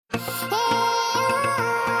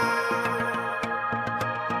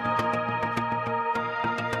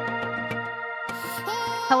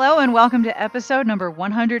Hello and welcome to episode number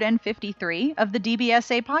 153 of the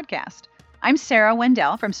DBSA podcast. I'm Sarah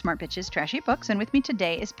Wendell from Smart Bitches Trashy Books, and with me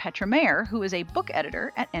today is Petra Mayer, who is a book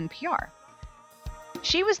editor at NPR.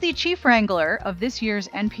 She was the chief wrangler of this year's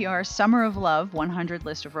NPR Summer of Love 100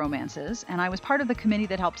 list of romances, and I was part of the committee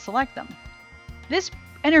that helped select them. This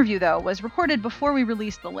interview, though, was recorded before we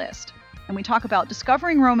released the list, and we talk about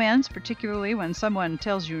discovering romance, particularly when someone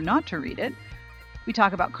tells you not to read it. We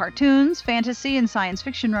talk about cartoons, fantasy, and science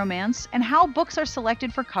fiction romance, and how books are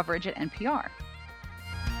selected for coverage at NPR.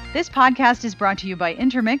 This podcast is brought to you by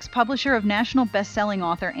Intermix, publisher of national best-selling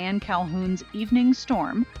author Anne Calhoun's Evening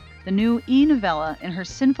Storm, the new e-novella in her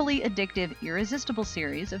sinfully addictive Irresistible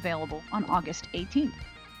series, available on August 18th.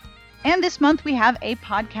 And this month we have a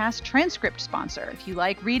podcast transcript sponsor. If you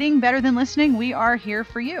like reading better than listening, we are here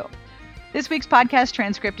for you. This week's podcast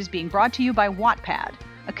transcript is being brought to you by Wattpad,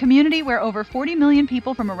 a community where over 40 million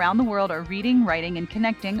people from around the world are reading, writing, and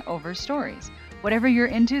connecting over stories. Whatever you're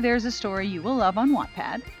into, there's a story you will love on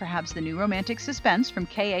Wattpad, perhaps the new romantic suspense from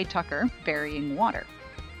K.A. Tucker, Burying Water.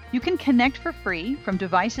 You can connect for free from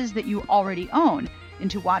devices that you already own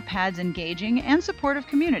into Wattpad's engaging and supportive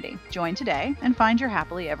community. Join today and find your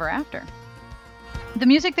happily ever after. The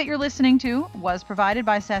music that you're listening to was provided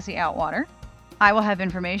by Sassy Outwater. I will have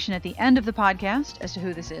information at the end of the podcast as to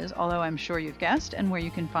who this is, although I'm sure you've guessed, and where you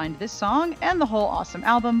can find this song and the whole awesome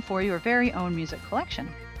album for your very own music collection.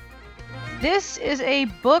 This is a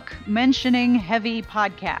book-mentioning heavy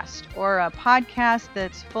podcast, or a podcast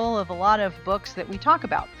that's full of a lot of books that we talk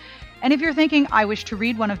about. And if you're thinking, I wish to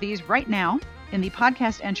read one of these right now, in the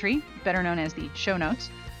podcast entry, better known as the show notes,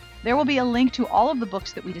 there will be a link to all of the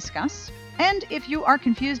books that we discuss. And if you are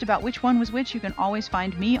confused about which one was which, you can always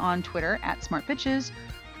find me on Twitter at SmartBitches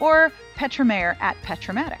or Petra Mayer at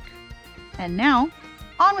Petramatic. And now,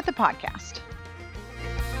 on with the podcast.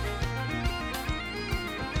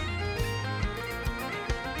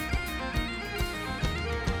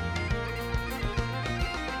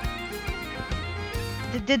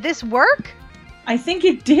 Did this work? I think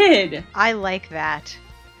it did. I like that.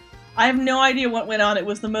 I have no idea what went on. It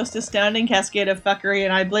was the most astounding cascade of fuckery,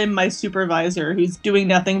 and I blame my supervisor, who's doing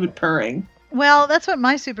nothing but purring. Well, that's what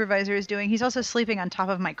my supervisor is doing. He's also sleeping on top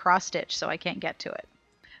of my cross stitch, so I can't get to it.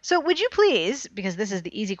 So would you please, because this is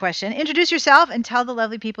the easy question, introduce yourself and tell the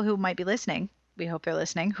lovely people who might be listening, we hope they're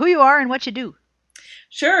listening, who you are and what you do.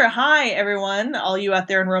 Sure. Hi, everyone, all you out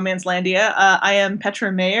there in Romancelandia. I am Petra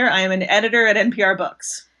Mayer. I am an editor at NPR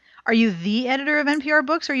Books. Are you the editor of NPR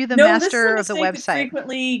Books, or are you the master of the website? That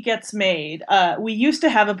frequently gets made. We used to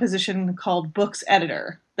have a position called Books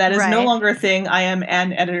Editor. That is no longer a thing. I am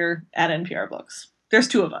an editor at NPR Books. There's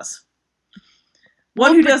two of us.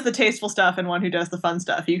 One who does the tasteful stuff and one who does the fun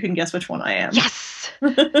stuff. You can guess which one I am. Yes!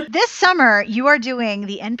 This summer, you are doing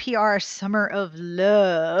the NPR Summer of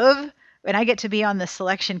Love. And I get to be on the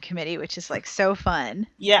selection committee, which is like so fun.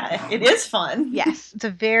 Yeah, it is fun. Yes, it's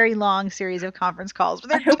a very long series of conference calls,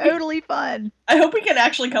 but they're totally fun. I hope we can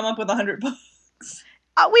actually come up with 100 books.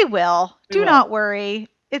 We will. Do not worry.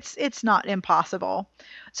 It's not impossible.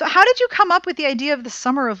 So how did you come up with the idea of the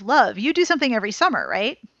Summer of Love? You do something every summer,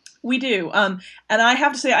 right? We do. And I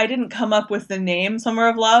have to say, I didn't come up with the name Summer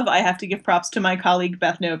of Love. I have to give props to my colleague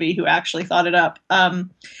Beth Novi, who actually thought it up.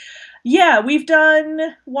 Yeah, we've done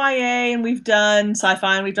YA, and we've done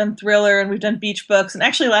sci-fi, and we've done thriller, and we've done beach books. And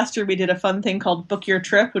actually last year we did a fun thing called Book Your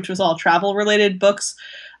Trip, which was all travel-related books,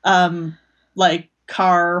 like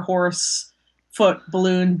car, horse, foot,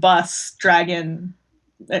 balloon, bus, dragon.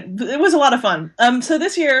 It was a lot of fun. So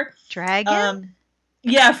this year... Dragon?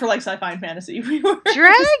 Yeah, for like sci-fi and fantasy.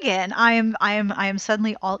 Dragon! I am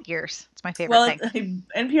suddenly all ears. It's my favorite thing.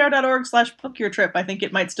 NPR.org/bookyourtrip. I think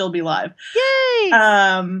it might still be live.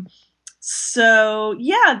 Yay! So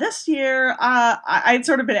yeah, this year I'd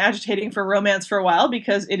sort of been agitating for romance for a while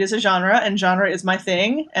because it is a genre, and genre is my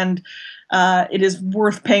thing, and it is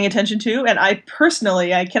worth paying attention to. And I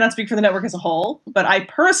cannot speak for the network as a whole, but I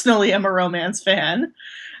personally am a romance fan.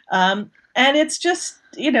 And it's just,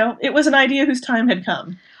 it was an idea whose time had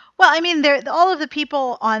come. Well, I mean, all of the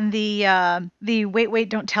people on the Wait,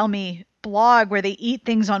 Don't Tell Me blog where they eat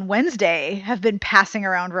things on Wednesday have been passing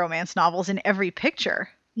around romance novels in every picture.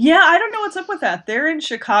 Yeah, I don't know what's up with that. They're in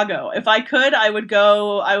Chicago. If I could, I would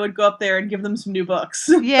go up there and give them some new books.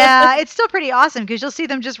 Yeah, it's still pretty awesome because you'll see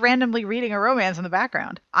them just randomly reading a romance in the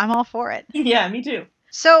background. I'm all for it. Yeah, me too.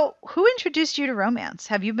 So, who introduced you to romance?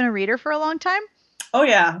 Have you been a reader for a long time? Oh,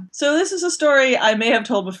 yeah. So this is a story I may have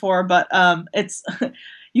told before, but it's...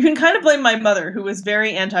 You can kind of blame my mother, who was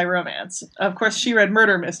very anti-romance. Of course, she read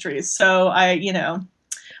murder mysteries, so I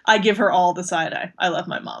give her all the side eye. I love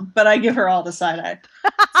my mom, but I give her all the side eye.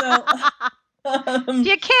 So Um,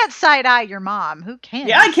 You can't side-eye your mom. Who can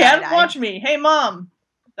yeah, you I can. side-eye? Watch me. Hey, Mom.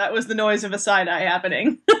 That was the noise of a side eye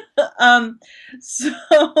happening.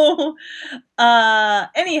 So,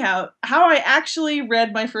 anyhow, how I actually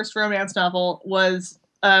read my first romance novel was,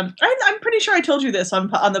 I'm pretty sure I told you this on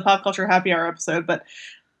the Pop Culture Happy Hour episode, but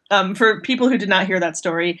for people who did not hear that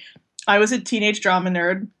story, I was a teenage drama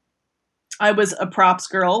nerd. I was a props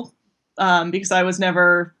girl because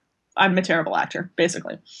I'm a terrible actor,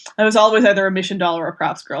 basically. I was always either a mission doll or a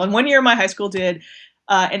props girl. And one year my high school did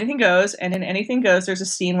Anything Goes, and in Anything Goes, there's a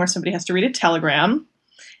scene where somebody has to read a telegram.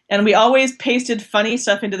 And we always pasted funny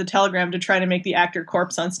stuff into the telegram to try to make the actor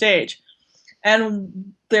corpse on stage.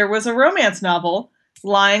 And there was a romance novel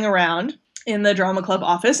lying around in the drama club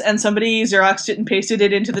office, and somebody Xeroxed it and pasted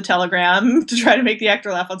it into the telegram to try to make the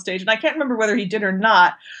actor laugh on stage. And I can't remember whether he did or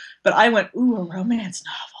not, but I went, ooh, a romance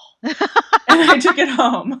novel. And I took it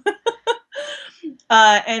home.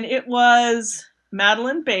 And it was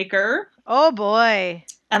Madeline Baker. Oh, boy.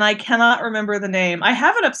 And I cannot remember the name. I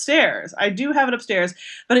have it upstairs. I do have it upstairs.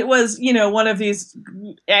 But it was, one of these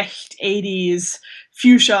echt 80s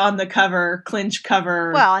fuchsia on the cover, clinch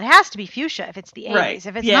cover. Well, it has to be fuchsia if it's the 80s. Right.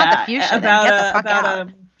 If it's not the fuchsia, then get the fuck out.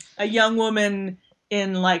 A young woman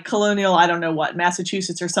in like colonial, I don't know what,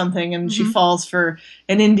 Massachusetts or something, and she falls for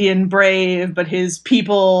an Indian brave, but his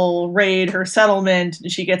people raid her settlement, and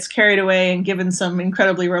she gets carried away and given some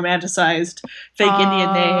incredibly romanticized fake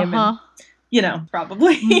Indian name. And,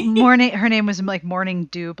 probably. Her name was like Morning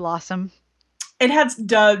Dew Blossom. It had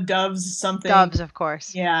doves something. Doves, of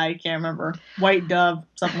course. Yeah, I can't remember. White dove,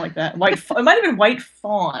 something like that. It might have been White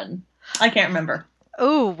Fawn. I can't remember.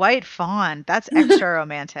 Oh, White Fawn. That's extra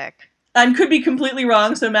romantic. And could be completely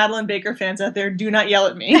wrong, so Madeline Baker fans out there, do not yell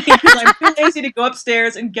at me. Because I'm too lazy to go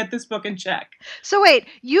upstairs and get this book and check. So wait,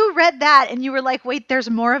 you read that and you were like, wait, there's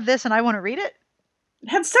more of this and I want to read it? It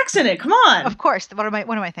had sex in it, come on. Of course. What am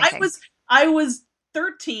I thinking? I was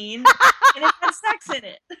 13 and it had sex in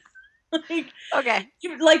it. Okay.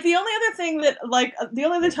 Like the only other thing the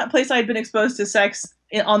only other place I had been exposed to sex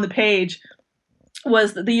on the page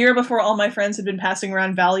was the year before all my friends had been passing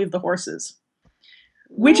around Valley of the Horses.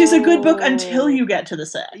 Which is a good book until you get to the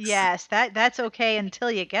sex. Yes, that's okay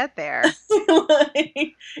until you get there.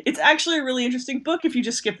 It's actually a really interesting book if you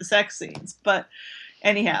just skip the sex scenes. But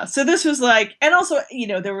anyhow, so this was like, and also,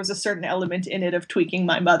 there was a certain element in it of tweaking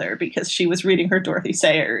my mother because she was reading her Dorothy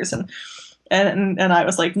Sayers and I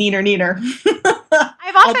was like, neener.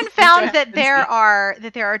 I've often found that there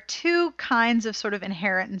are two kinds of sort of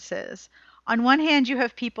inheritances. On one hand, you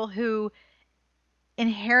have people who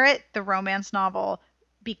inherit the romance novel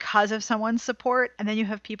because of someone's support, and then you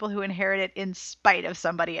have people who inherit it in spite of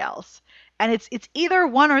somebody else. And it's either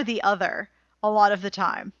one or the other a lot of the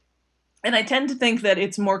time. And I tend to think that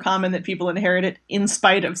it's more common that people inherit it in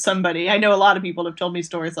spite of somebody. I know a lot of people have told me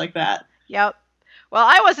stories like that. Yep. Well,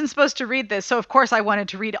 I wasn't supposed to read this, so of course I wanted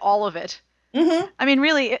to read all of it. Mm-hmm. I mean,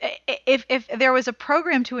 really, if there was a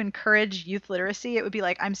program to encourage youth literacy, it would be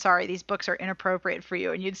like, I'm sorry, these books are inappropriate for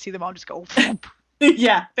you, and you'd see them all just go.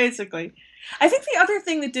 Yeah, basically. I think the other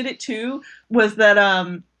thing that did it too was that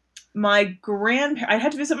I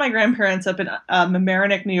had to visit my grandparents up in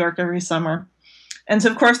Mamaroneck, New York every summer. And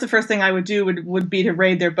so, of course, the first thing I would do would be to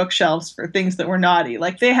raid their bookshelves for things that were naughty.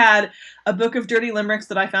 Like they had a book of dirty limericks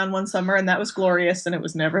that I found one summer, and that was glorious, and it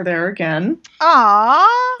was never there again. Aww.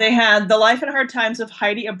 They had The Life and Hard Times of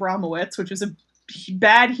Heidi Abramowitz, which was a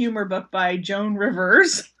bad humor book by Joan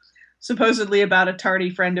Rivers, supposedly about a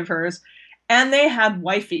tardy friend of hers. And they had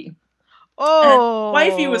Wifey. Oh. And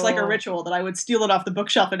Wifey was like a ritual that I would steal it off the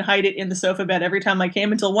bookshelf and hide it in the sofa bed every time I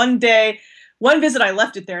came, until one visit I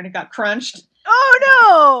left it there and it got crunched.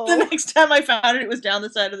 Oh no! The next time I found it, it was down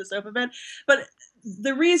the side of the sofa bed. But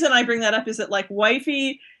the reason I bring that up is that like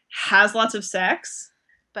Wifey has lots of sex,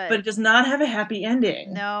 but it does not have a happy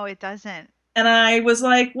ending. No, it doesn't. And I was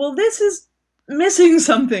like, well, this is missing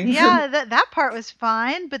something. Yeah, that part was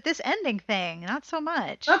fine, but this ending thing, not so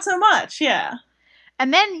much. Not so much, yeah.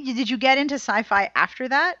 And then did you get into sci-fi after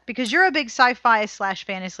that? Because you're a big sci-fi /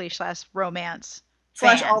 fantasy / romance /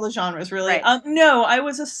 all the genres, really. Right. No, I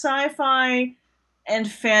was a sci-fi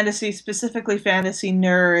and fantasy, specifically fantasy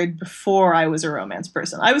nerd before I was a romance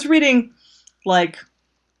person. I was reading, like,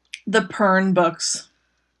 the Pern books.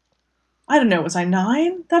 I don't know, was I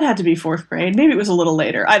 9? That had to be 4th grade. Maybe it was a little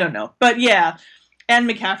later. I don't know. But yeah. Anne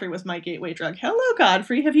McCaffrey was my gateway drug. Hello,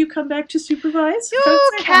 Godfrey. Have you come back to supervise? Come You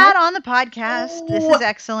say cat hi. on the podcast. This Oh, is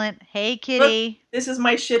excellent. Hey, look, kitty. this is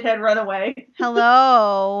my shithead runaway.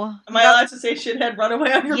 Hello. Am I allowed to say shithead runaway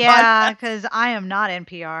on your Yeah, podcast? because I am not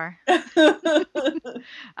NPR.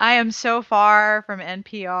 I am so far from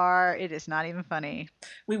NPR. It is not even funny.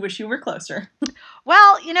 We wish you were closer.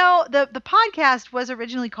 Well, the podcast was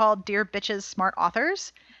originally called Dear Bitches Smart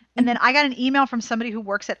Authors. And then I got an email from somebody who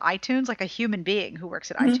works at iTunes, like a human being who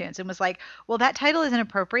works at iTunes, and was like, well, that title isn't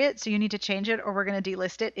appropriate, so you need to change it or we're going to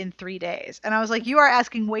delist it in 3 days. And I was like, you are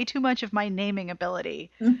asking way too much of my naming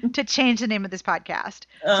ability to change the name of this podcast.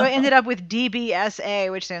 So I ended up with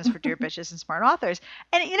DBSA, which stands for Dear Bitches and Smart Authors.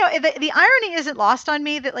 And, the irony isn't lost on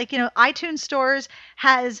me that, iTunes stores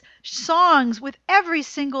has songs with every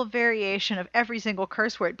single variation of every single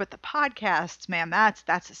curse word, but the podcasts, man, that's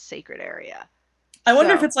a sacred area. I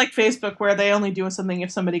wonder if it's like Facebook where they only do something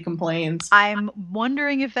if somebody complains. I'm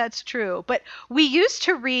wondering if that's true. But we used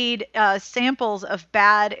to read samples of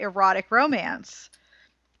bad erotic romance.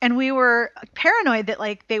 And we were paranoid that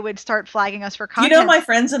they would start flagging us for content. My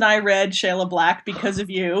friends and I read Shayla Black because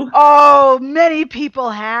of you. Oh, many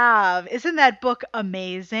people have. Isn't that book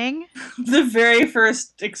amazing? My very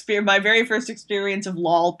first experience of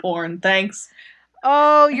lol porn. Thanks.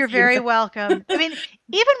 Oh, you're very welcome. I mean,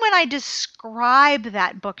 even when I describe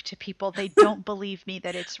that book to people, they don't believe me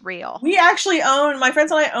that it's real. We actually my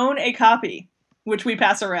friends and I own a copy, which we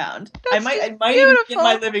pass around. I might even be in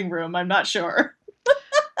my living room. I'm not sure.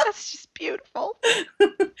 That's just beautiful.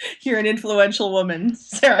 You're an influential woman,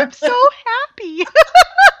 Sarah. I'm so happy.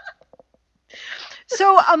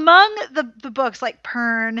 So among the books like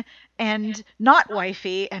Pern and Not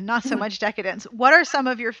Wifey and Not So Much Decadence, what are some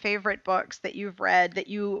of your favorite books that you've read that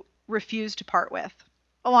you refuse to part with,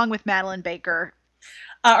 along with Madeline Baker?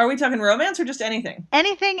 Are we talking romance or just anything?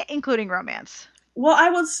 Anything, including romance. Well, I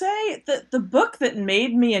will say that the book that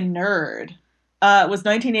made me a nerd was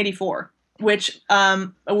 1984. Which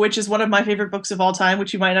is one of my favorite books of all time,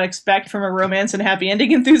 which you might not expect from a romance and happy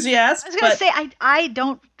ending enthusiast. I was going to say, I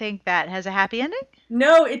don't think that has a happy ending.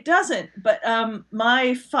 No, it doesn't. But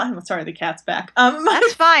sorry, the cat's back.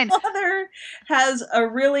 That's fine. My father has a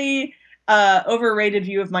really overrated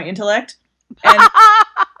view of my intellect.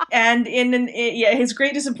 And his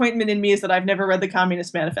great disappointment in me is that I've never read the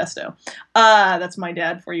Communist Manifesto. That's my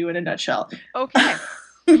dad for you in a nutshell. Okay.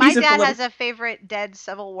 My dad has a favorite dead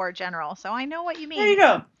Civil War general, so I know what you mean. There you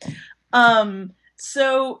go.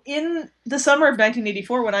 So in the summer of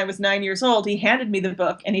 1984, when I was 9 years old, he handed me the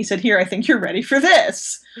book and he said, "Here, I think you're ready for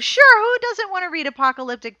this." Sure, who doesn't want to read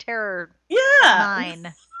apocalyptic terror? Yeah.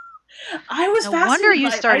 9. I was fascinated. No wonder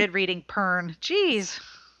you started reading Pern. Jeez.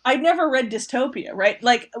 I never read dystopia, right?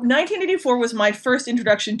 1984 was my first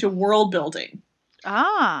introduction to world building.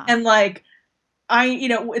 Ah. And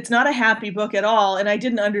it's not a happy book at all, and I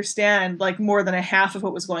didn't understand more than a half of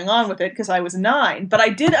what was going on with it because I was 9. But I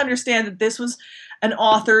did understand that this was an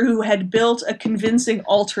author who had built a convincing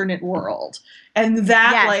alternate world, and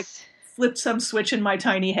that flipped some switch in my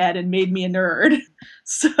tiny head and made me a nerd.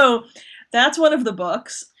 So that's one of the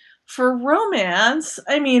books. For romance,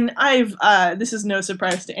 I mean, this is no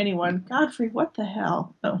surprise to anyone. Godfrey, what the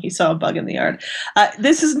hell? Oh, he saw a bug in the yard.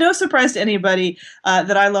 This is no surprise to anybody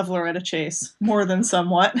that I love Loretta Chase more than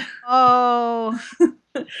somewhat. Oh.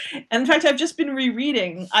 And in fact, I've just been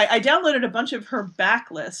rereading. I downloaded a bunch of her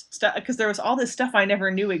backlist stuff because there was all this stuff I never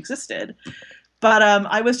knew existed. But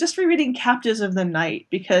I was just rereading Captives of the Night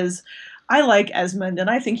because I like Esmond, and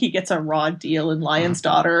I think he gets a raw deal in Lion's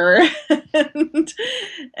Daughter.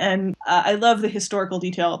 and I love the historical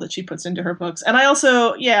detail that she puts into her books. And I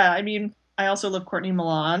also love Courtney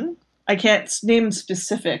Milan. I can't name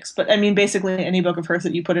specifics, but I mean, basically any book of hers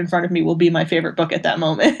that you put in front of me will be my favorite book at that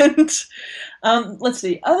moment. Let's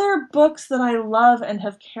see. Other books that I love and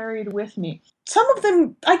have carried with me. Some of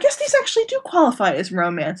them, I guess these actually do qualify as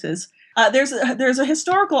romances. There's a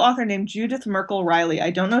historical author named Judith Merkel Riley. I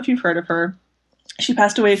don't know if you've heard of her. She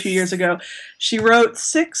passed away a few years ago. She wrote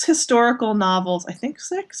 6 historical novels, I think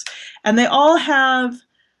 6, and they all have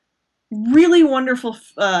really wonderful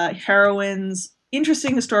heroines,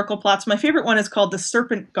 interesting historical plots. My favorite one is called The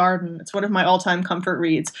Serpent Garden. It's one of my all-time comfort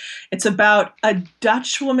reads. It's about a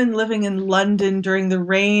Dutch woman living in London during the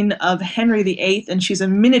reign of Henry VIII, and she's a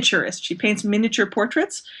miniaturist. She paints miniature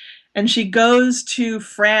portraits. And she goes to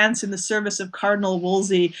France in the service of Cardinal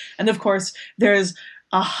Wolsey. And of course, there's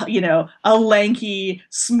a lanky,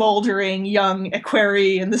 smoldering young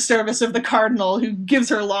equerry in the service of the cardinal who gives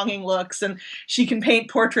her longing looks, and she can paint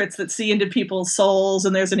portraits that see into people's souls,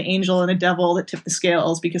 and there's an angel and a devil that tip the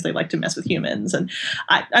scales because they like to mess with humans. And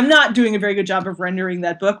I'm not doing a very good job of rendering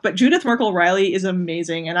that book, but Judith Merkel Riley is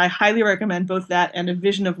amazing, and I highly recommend both that and A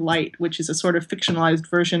Vision of Light, which is a sort of fictionalized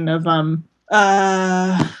version of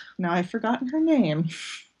now I've forgotten her name.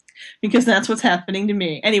 Because that's what's happening to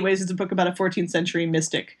me. Anyways, it's a book about a 14th century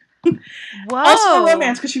mystic. Whoa. Also a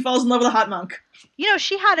romance because she falls in love with a hot monk.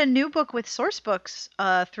 She had a new book with Source Books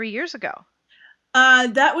 3 years ago.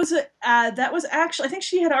 That was actually, I think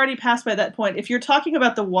she had already passed by that point. If you're talking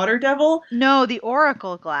about the Water Devil. No, the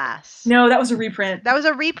Oracle Glass. No, that was a reprint. That was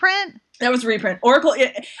a reprint? That was a reprint. Oracle.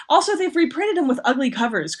 Also, they've reprinted them with ugly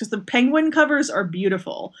covers because the penguin covers are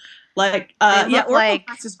beautiful. Oracle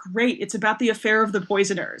Glass is great. It's about the affair of the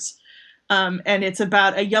poisoners. And it's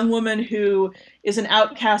about a young woman who is an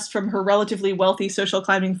outcast from her relatively wealthy social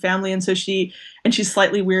climbing family. And she's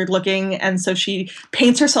slightly weird looking. And so she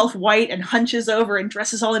paints herself white and hunches over and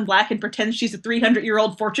dresses all in black and pretends she's a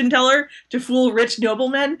 300-year-old fortune teller to fool rich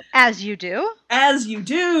noblemen. As you do. As you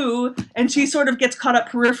do. And she sort of gets caught up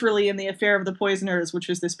peripherally in the affair of the poisoners, which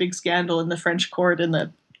was this big scandal in the French court in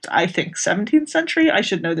the, I think, 17th century. I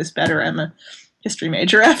should know this better. I'm a history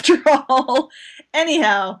major after all.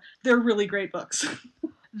 Anyhow, they're really great books.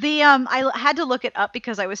 I had to look it up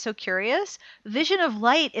because I was so curious. Vision of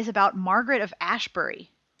Light is about Margaret of Ashbury.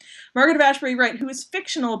 Margaret of Ashbury, right, who is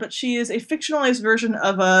fictional, but she is a fictionalized version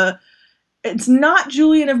of it's not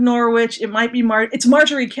Julian of Norwich, it might be it's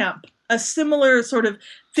Marjorie Kemp, a similar sort of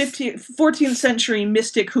 14th century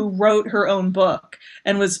mystic who wrote her own book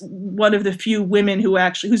and was one of the few women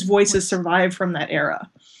whose voices survived from that era.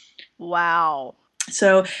 Wow.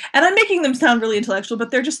 So, and I'm making them sound really intellectual, but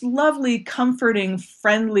they're just lovely, comforting,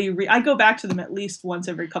 friendly. I go back to them at least once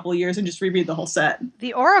every couple of years and just reread the whole set.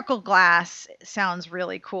 The Oracle Glass sounds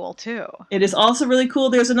really cool, too. It is also really cool.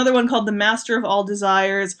 There's another one called The Master of All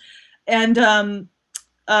Desires. And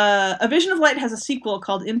A Vision of Light has a sequel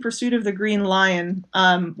called In Pursuit of the Green Lion,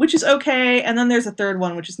 which is okay. And then there's a third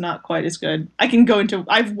one, which is not quite as good.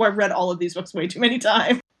 I've read all of these books way too many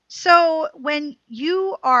times. So when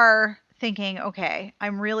you are thinking, okay,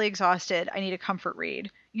 I'm really exhausted, I need a comfort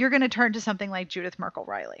read, you're going to turn to something like Judith Merkel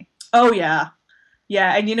Riley. Oh, yeah.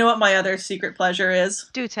 Yeah, and you know what my other secret pleasure is?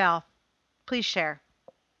 Do tell. Please share.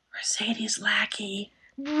 Mercedes Lackey.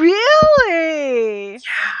 Really? Yeah.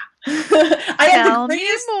 Tell me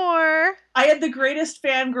more. I had the greatest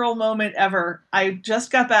fangirl moment ever. I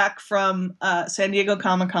just got back from San Diego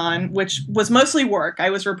Comic-Con, which was mostly work.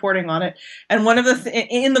 I was reporting on it. And one of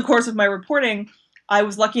in the course of my reporting, I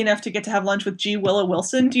was lucky enough to get to have lunch with G. Willow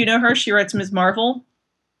Wilson. Do you know her? She writes Ms. Marvel.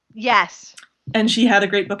 Yes. And she had a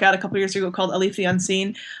great book out a couple years ago called Alif the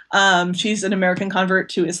Unseen. She's an American convert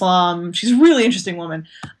to Islam. She's a really interesting woman.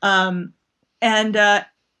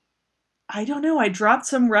 I don't know, I dropped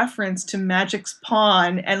some reference to Magic's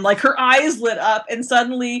Pawn, and her eyes lit up, and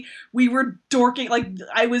suddenly we were dorking.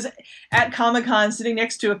 I was at Comic-Con sitting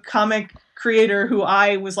next to a comic creator who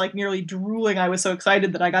I was nearly drooling. I was so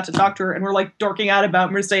excited that I got to talk to her, and we're dorking out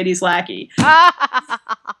about Mercedes Lackey.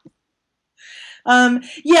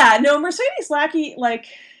 Mercedes Lackey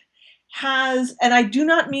has, and I do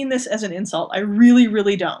not mean this as an insult, I really,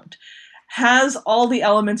 really don't, has all the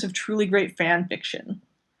elements of truly great fan fiction.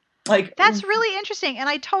 That's really interesting, and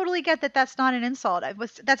I totally get that that's not an insult.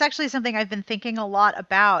 That's actually something I've been thinking a lot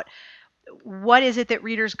about. What is it that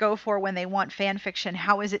readers go for when they want fan fiction?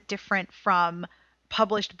 How is it different from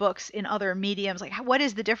published books in other mediums? What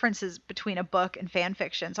is the differences between a book and fan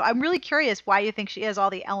fiction? So I'm really curious why you think she has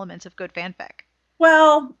all the elements of good fanfic.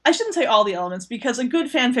 Well, I shouldn't say all the elements, because a good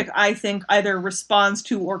fanfic, I think, either responds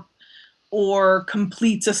to or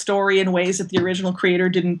completes a story in ways that the original creator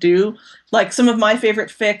didn't do. Some of my favorite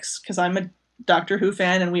fics, because I'm a Doctor Who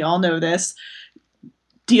fan and we all know this,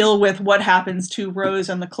 deal with what happens to Rose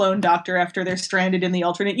and the clone Doctor after they're stranded in the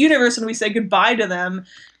alternate universe, and we say goodbye to them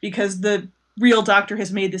because the real Doctor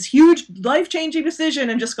has made this huge life-changing decision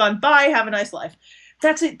and just gone, bye, have a nice life.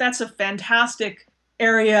 That's it. That's a fantastic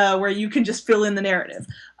area where you can just fill in the narrative.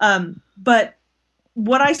 But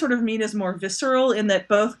what I sort of mean is more visceral, in that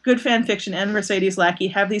both good fan fiction and Mercedes Lackey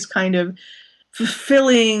have these kind of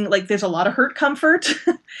fulfilling, there's a lot of hurt comfort.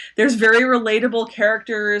 There's very relatable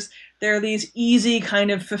characters. There are these easy kind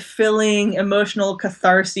of fulfilling emotional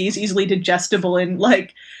catharses, easily digestible. And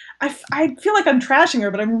I feel like I'm trashing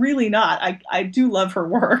her, but I'm really not. I do love her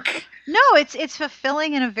work. No, it's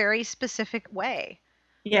fulfilling in a very specific way.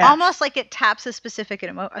 Yeah. Almost like it taps a specific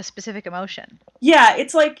emotion. Yeah,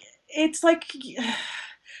 it's like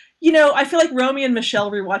I feel like Romy and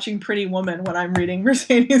Michelle rewatching Pretty Woman when I'm reading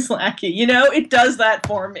Mercedes Lackey. It does that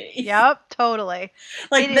for me. Yep, totally.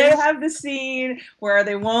 Like, they have the scene where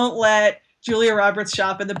they won't let Julia Roberts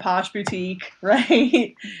shop in the posh boutique,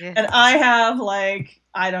 right? Yeah. And I have, like,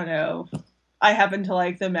 I don't know, I happen to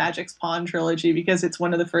like the Magic's Pawn trilogy because it's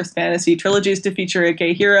one of the first fantasy trilogies to feature a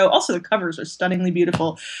gay hero. Also, the covers are stunningly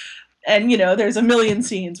beautiful. And, there's a million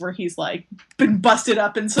scenes where he's, like, been busted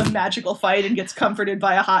up in some magical fight and gets comforted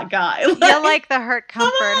by a hot guy. You like the hurt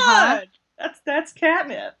comfort, huh? That's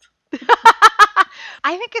catnip.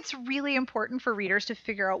 I think it's really important for readers to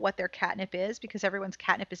figure out what their catnip is because everyone's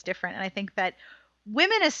catnip is different. And I think that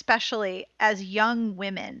women, especially as young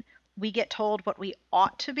women, we get told what we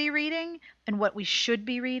ought to be reading and what we should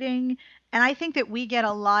be reading. And I think that we get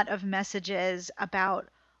a lot of messages about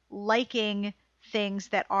liking things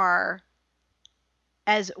that are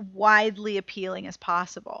as widely appealing as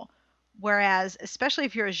possible. Whereas, especially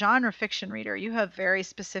if you're a genre fiction reader, you have very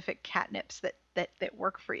specific catnips that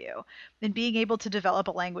work for you. And being able to develop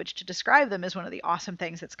a language to describe them is one of the awesome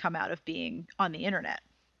things that's come out of being on the internet.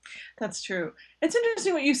 That's true. It's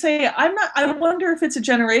interesting what you say. I wonder if it's a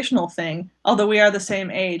generational thing, although we are the same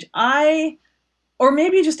age. Or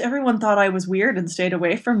maybe just everyone thought I was weird and stayed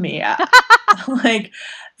away from me. Like,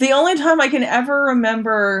 the only time I can ever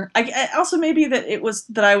remember, also maybe that it was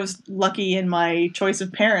that I was lucky in my choice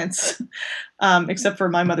of parents, except for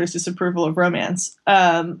my mother's disapproval of romance.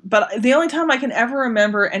 But the only time I can ever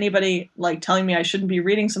remember anybody like telling me I shouldn't be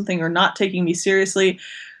reading something or not taking me seriously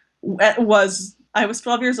was I was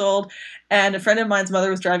 12 years old, and a friend of mine's mother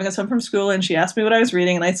was driving us home from school, and she asked me what I was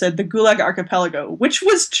reading, and I said The Gulag Archipelago, which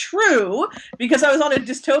was true, because I was on a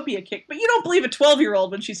dystopia kick. But you don't believe a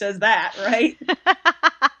 12-year-old when she says that, right?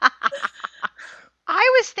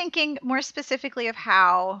 I was thinking more specifically of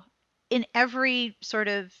how in every sort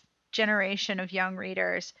of generation of young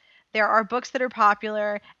readers, there are books that are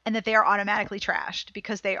popular and that they are automatically trashed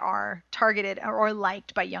because they are targeted or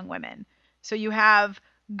liked by young women. So you have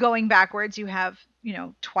going backwards, you have,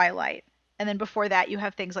 Twilight. And then before that, you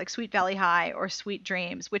have things like Sweet Valley High or Sweet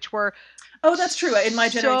Dreams, which were Oh, that's true. In my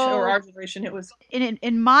generation or our generation, it was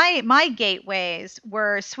in my gateways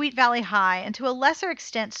were Sweet Valley High and to a lesser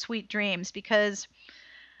extent Sweet Dreams because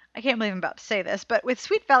I can't believe I'm about to say this, but with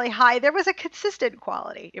Sweet Valley High, there was a consistent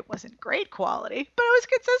quality. It wasn't great quality, but it was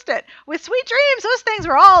consistent. With Sweet Dreams, those things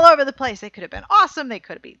were all over the place. They could have been awesome. They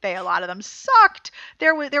could be. A lot of them sucked.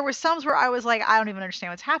 There were some where I was like, I don't even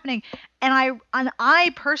understand what's happening. And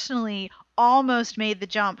I personally almost made the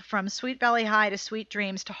jump from Sweet Valley High to Sweet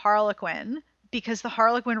Dreams to Harlequin because the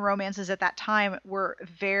Harlequin romances at that time were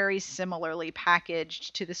very similarly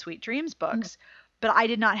packaged to the Sweet Dreams books. But I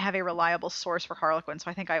did not have a reliable source for Harlequin,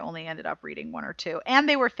 so I think I only ended up reading one or two. And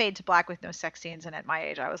they were fade to black with no sex scenes, and at my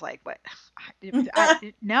age, I was like, what?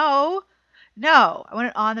 No. I want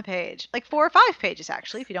it on the page. Like 4 or 5 pages,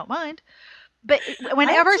 actually, if you don't mind. But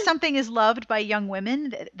whenever something is loved by young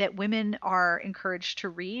women that women are encouraged to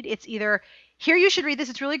read, it's either, here, you should read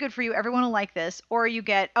this, it's really good for you, everyone will like this, or you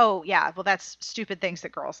get, oh, yeah, well, that's stupid things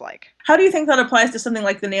that girls like. How do you think that applies to something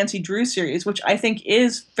like the Nancy Drew series, which I think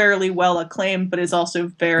is fairly well acclaimed, but is also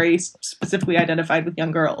very specifically identified with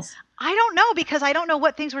young girls? I don't know, because I don't know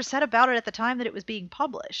what things were said about it at the time that it was being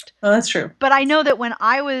published. Oh, that's true. But I know that when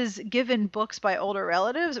I was given books by older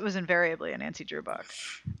relatives, it was invariably a Nancy Drew book.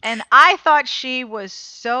 And I thought she was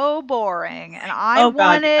so boring. And I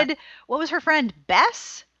wanted, what was her friend,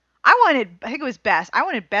 Bess? I think it was Bess. I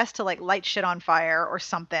wanted Bess to like light shit on fire or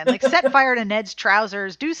something. Like set fire to Ned's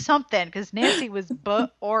trousers, do something, because Nancy was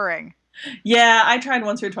boring. Yeah, I tried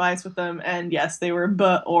once or twice with them, and yes, they were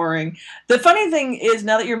boring. The funny thing is,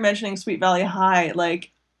 now that you're mentioning Sweet Valley High,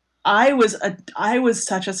 like, I was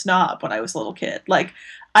such a snob when I was a little kid. Like,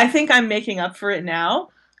 I think I'm making up for it now,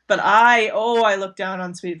 but I looked down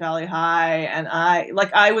on Sweet Valley High, and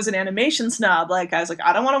I was an animation snob. Like, I was like,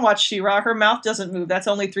 I don't want to watch She-Ra. Her mouth doesn't move. That's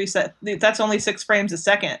only 6 frames a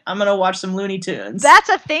second. I'm gonna watch some Looney Tunes. That's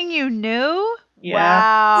a thing you knew? Yeah.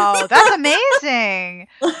 Wow, that's amazing.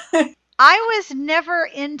 I was never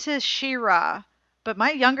into She-Ra, but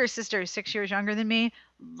my younger sister, who's 6 years younger than me,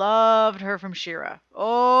 loved her from She-Ra.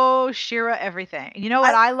 Oh, She-Ra, everything. You know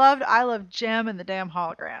what I loved? I loved Jem and the damn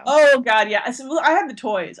hologram. Oh, God, yeah. I had the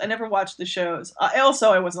toys. I never watched the shows. I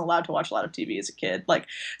wasn't allowed to watch a lot of TV as a kid.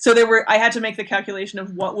 I had to make the calculation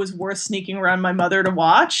of what was worth sneaking around my mother to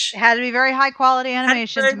watch. It had to be very high quality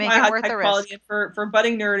animation to make it worth the risk. For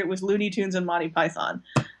budding nerd, it was Looney Tunes and Monty Python.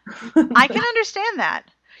 I can understand that.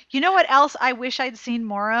 You know what else I wish I'd seen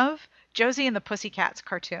more of? Josie and the Pussycats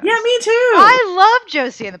cartoons. Yeah, me too. I love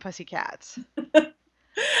Josie and the Pussycats.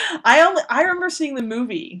 I remember seeing the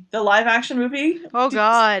movie, the live action movie. Oh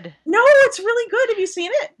God. No, it's really good. Have you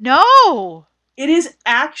seen it? No. It is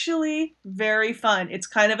actually very fun. It's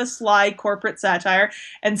kind of a sly corporate satire,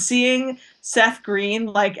 and seeing Seth Green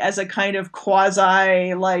like as a kind of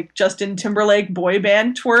quasi like Justin Timberlake boy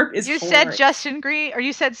band twerp is You said hilarious. Justin Green, or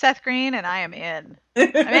you said Seth Green, and I am in.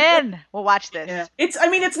 I'm in. We'll watch Yeah. this.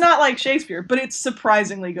 It's not like Shakespeare, but it's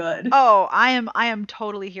surprisingly good. Oh, I am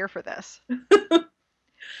totally here for this.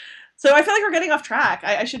 So I feel like we're getting off track.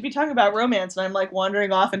 I should be talking about romance, and I'm like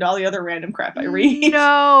wandering off into all the other random crap I read.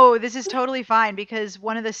 No, this is totally fine because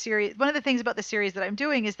one of the things about the series that I'm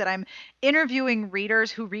doing is that I'm interviewing readers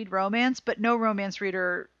who read romance, but no romance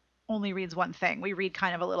reader only reads one thing. We read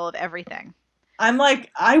kind of a little of everything. I'm like,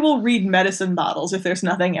 I will read medicine bottles if there's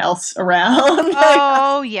nothing else around. Like,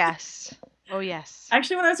 Oh, yes. Oh, yes.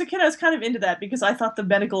 actually, when I was a kid, I was kind of into that because I thought the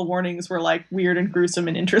medical warnings were like weird and gruesome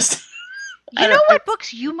and interesting. You know what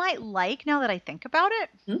books you might like now that I think about it?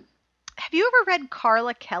 Hmm? Have you ever read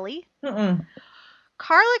Carla Kelly? Mm-mm.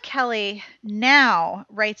 Carla Kelly now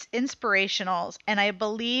writes inspirationals, and I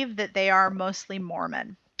believe that they are mostly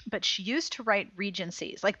Mormon. But she used to write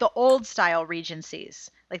regencies, like the old style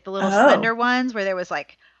regencies, like the little Oh. slender ones where there was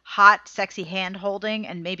like hot, sexy hand holding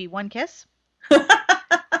and maybe one kiss.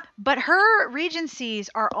 But her regencies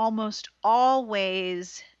are almost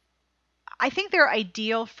always, I think they're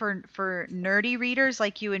ideal for nerdy readers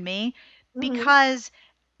like you and me Mhm. because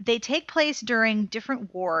they take place during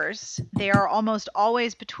different wars. They are almost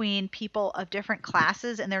always between people of different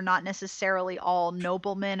classes, and they're not necessarily all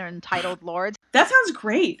noblemen or entitled lords. That sounds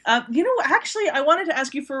great. Actually, I wanted to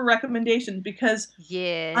ask you for recommendations because I'm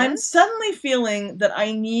Yes. suddenly feeling that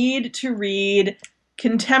I need to read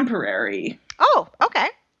contemporary. Oh, okay.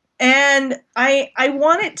 And I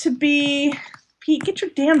want it to be Pete, get your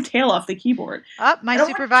damn tail off the keyboard. Oh, my I don't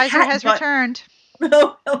want supervisor cat has butt. returned.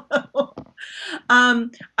 No, hello.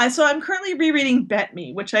 I'm currently rereading Bet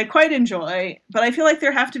Me, which I quite enjoy, but I feel like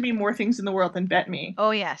there have to be more things in the world than Bet Me.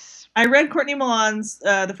 Oh, yes. I read Courtney Milan's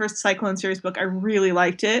the first Cyclone series book. I really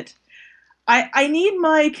liked it. I need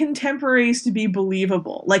my contemporaries to be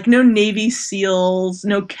believable. Like no Navy SEALs,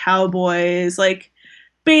 no cowboys, like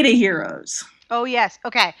beta heroes. Oh, yes.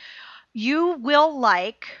 Okay. You will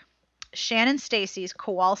like Shannon Stacy's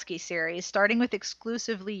Kowalski series, starting with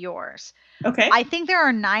Exclusively Yours. Okay. I think there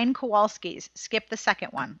are 9 Kowalskis. Skip the second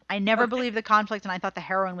one. I never Okay. believed the conflict, and I thought the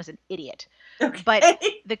heroine was an idiot. But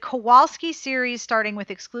Okay. the Kowalski series, starting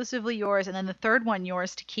with Exclusively Yours, and then the third one,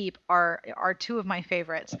 Yours to Keep, are two of my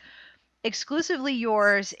favorites. Exclusively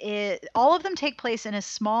Yours is all of them take place in a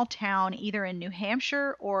small town, either in New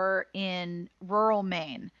Hampshire or in rural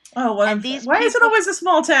Maine. Oh, And these why is it people, always a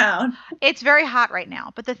small town? it's very hot right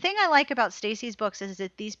now. But the thing I like about Stacy's books is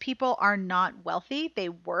that these people are not wealthy. They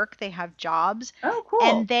work, they have jobs, Oh,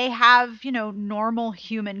 and cool. they have, normal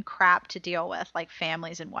human crap to deal with, like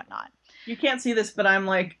families and whatnot. You can't see this, but I'm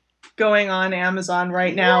like going on Amazon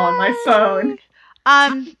right now on my Yay! phone.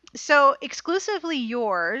 So Exclusively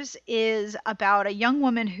Yours is about a young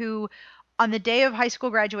woman who, on the day of high school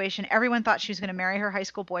graduation, everyone thought she was going to marry her high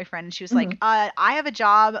school boyfriend, and she was like, Mhm. "I have a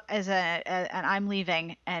job and I'm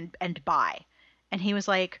leaving, and bye." And he was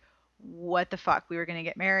like, "What the fuck? We were going to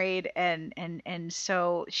get married," and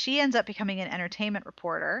so she ends up becoming an entertainment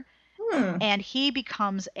reporter, Hmm. and he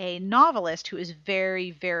becomes a novelist who is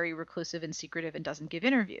very, very reclusive and secretive and doesn't give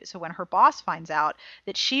interviews. So when her boss finds out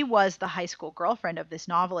that she was the high school girlfriend of this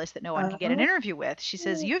novelist that no one could get an Oh. interview with, she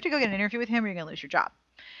says, "You have to go get an interview with him or you're going to lose your job."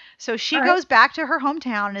 So she All right. goes back to her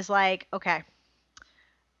hometown and is like, "Okay,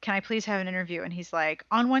 can I please have an interview?" And he's like,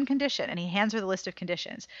 "On one condition." And he hands her the list of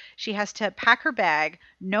conditions. She has to pack her bag,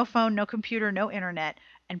 no phone, no computer, no internet,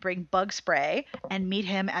 and bring bug spray and meet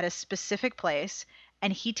him at a specific place.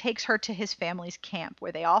 And he takes her to his family's camp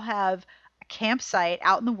where they all have a campsite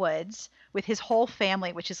out in the woods with his whole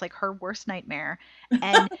family, which is like her worst nightmare.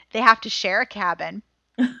 And they have to share a cabin.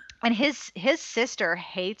 And his sister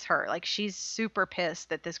hates her. Like she's super pissed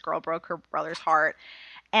that this girl broke her brother's heart,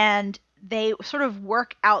 and they sort of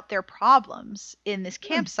work out their problems in this Hmm.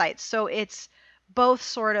 campsite. So it's both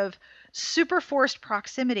sort of super forced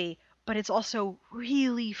proximity, but it's also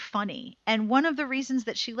really funny. And one of the reasons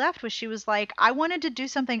that she left was she was like, I wanted to do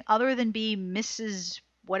something other than be Mrs.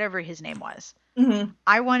 whatever his name was. Mhm.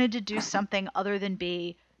 I wanted to do something other than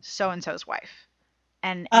be so and so's wife.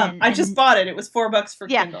 And and I just and bought it. It was $4 for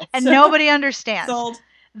yeah, Kindle. and So nobody understands. sold.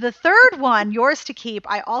 The third one, Yours to Keep,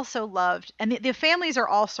 I also loved, and the families are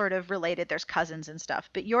all sort of related. There's cousins and stuff,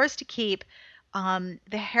 but Yours to Keep, the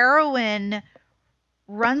heroine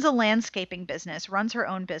runs a landscaping business, runs her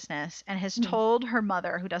own business, and has Mhm. told her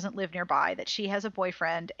mother, who doesn't live nearby, that she has a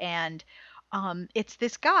boyfriend, and it's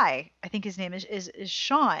this guy. I think his name is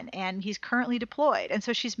Sean, and he's currently deployed. And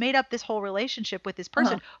so she's made up this whole relationship with this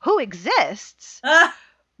person who exists, Ah,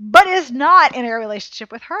 but is not in a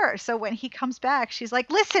relationship with her. So when he comes back, she's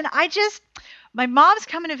like, listen, my mom's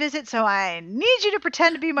coming to visit, so I need you to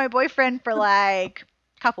pretend to be my boyfriend for like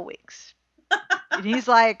a couple weeks. And he's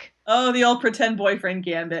like, oh, the old pretend boyfriend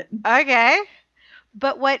gambit. okay.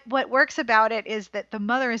 But what works about it is that the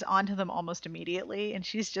mother is onto them almost immediately, and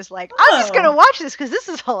she's just like, I'm just going to watch this because this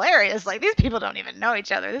is hilarious. Like, these people don't even know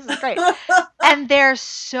each other. This is great. And they're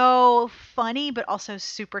so funny, but also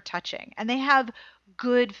super touching. And they have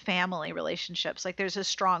good family relationships. Like, there's a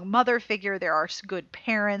strong mother figure. There are good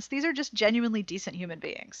parents. These are just genuinely decent human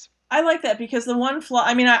beings. I like that because the one flaw,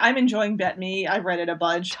 I mean, I'm enjoying Bet Me. I've read it a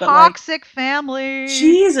bunch. Toxic but family.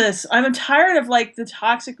 Jesus, I'm tired of like the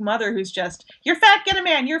toxic mother who's just, you're fat, get a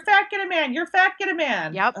man, you're fat, get a man, you're fat, get a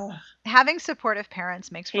man. Yep. Ugh. Having supportive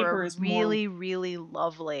parents makes for a really, more... really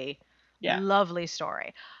lovely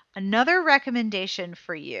story. Another recommendation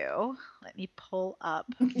for you. Let me pull up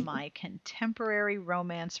my contemporary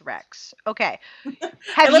romance recs. Okay.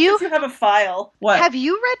 If you have a file. What? Have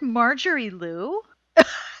you read Marjorie Liu?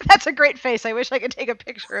 That's a great face. I wish I could take a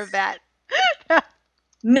picture of that.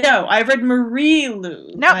 No, I read Marie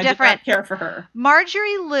Lu. No, different. I did not care for her.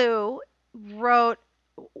 Marjorie Liu wrote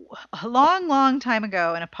a long, long time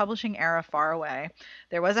ago in a publishing era far away.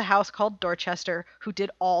 There was a house called Dorchester who did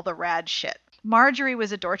all the rad shit. Marjorie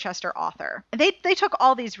was a Dorchester author. They took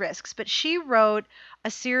all these risks, but she wrote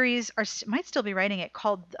a series, or might still be writing it,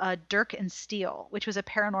 called Dirk and Steele, which was a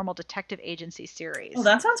paranormal detective agency series. Oh,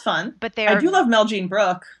 that sounds fun. But I do love Mel Jean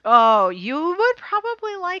Brooke. Oh, you would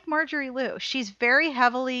probably like Marjorie Liu. She's very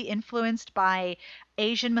heavily influenced by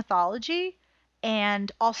Asian mythology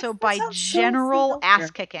and also by general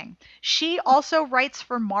ass kicking. She also writes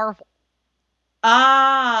for Marvel.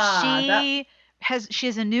 She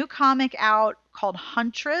has a new comic out called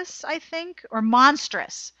Huntress, I think, or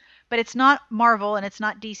Monstrous, but it's not Marvel and it's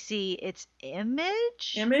not DC. It's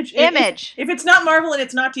Image. If it's not Marvel and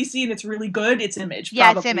it's not DC and it's really good, it's Image.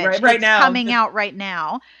 Yeah, probably, it's Image. Right it's now, coming out right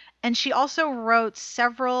now. And she also wrote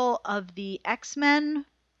several of the X-Men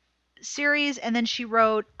series, and then she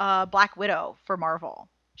wrote Black Widow for Marvel.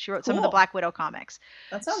 She wrote some of the Black Widow comics.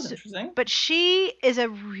 That sounds interesting. But she is a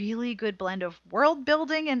really good blend of world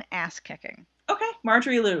building and ass kicking. Okay,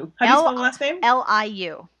 Marjorie Liu. How do you spell the last name?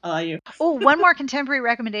 Liu. Liu. Oh, one more contemporary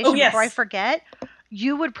recommendation before I forget.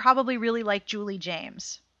 You would probably really like Julie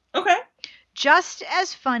James. Okay. Just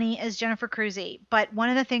as funny as Jennifer Cruzy, but one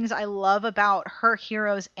of the things I love about her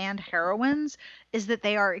heroes and heroines is that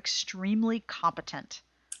they are extremely competent.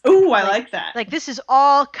 Ooh, I like that. Like, this is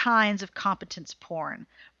all kinds of competence porn,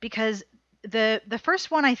 because the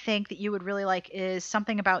first one I think that you would really like is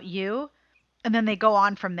Something About You, and then they go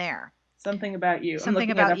on from there. Something About You.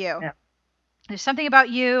 Something About You. Yeah. There's Something About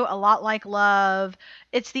You, A Lot Like Love.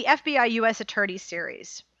 It's the FBI U.S. Attorney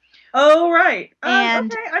series. Oh, right.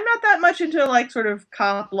 And okay. I'm not that much into like sort of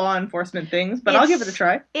cop law enforcement things, but I'll give it a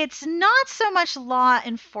try. It's not so much law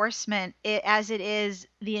enforcement as it is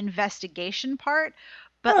the investigation part.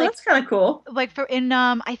 But that's kind of cool. Like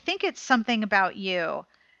I think it's Something About You.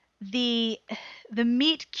 The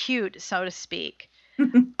meet cute, so to speak,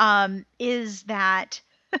 is that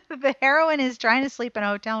the heroine is trying to sleep in a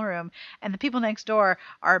hotel room and the people next door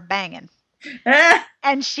are banging.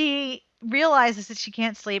 And she realizes that she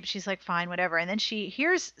can't sleep. She's like, fine, whatever. And then she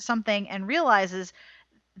hears something and realizes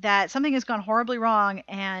that something has gone horribly wrong,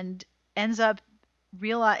 and ends up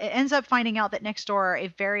finding out that next door a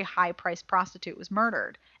very high-priced prostitute was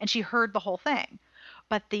murdered, and she heard the whole thing.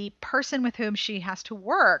 But the person with whom she has to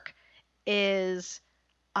work is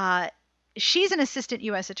she's an assistant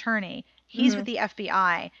U.S. attorney. He's with the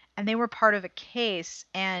FBI, and they were part of a case,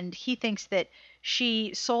 and he thinks that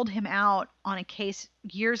she sold him out on a case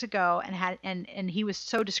years ago, and he was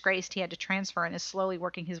so disgraced he had to transfer, and is slowly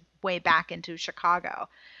working his way back into Chicago.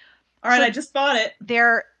 All right, I just bought it.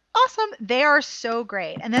 They're awesome. They are so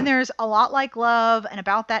great. And then there's A Lot Like Love, and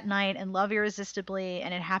About That Night, and Love Irresistibly,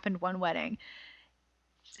 and It Happened One Wedding.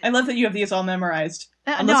 I love that you have these all memorized.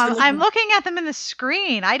 No, I'm looking at them in the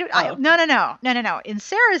screen. No. In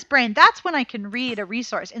Sarah's brain, that's when I can read a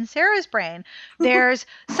resource. In Sarah's brain, there's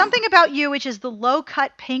Something About You, which is the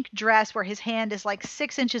low-cut pink dress where his hand is like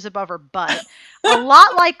 6 inches above her butt. A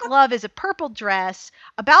Lot Like Love is a purple dress.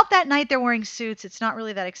 About That Night, they're wearing suits. It's not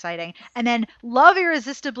really that exciting. And then Love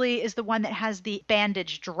Irresistibly is the one that has the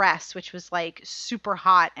bandage dress, which was like super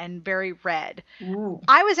hot and very red. Ooh.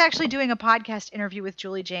 I was actually doing a podcast interview with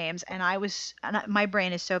Julie James, and my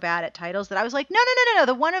brain is so bad at titles that I was like, no,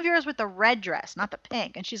 the one of yours with the red dress, not the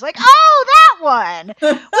pink. And she's like, oh, that one,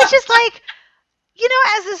 which is like,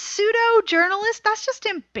 As a pseudo journalist, that's just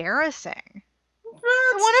embarrassing. One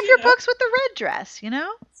But, of your books with the red dress.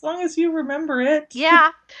 as long as you remember it.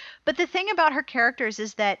 Yeah. But the thing about her characters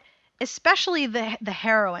is that, especially the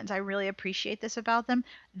heroines, I really appreciate this about them.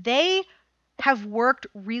 They have worked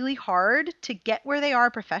really hard to get where they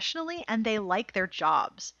are professionally, and they like their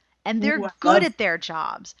jobs. And Ooh, they're I good love. at their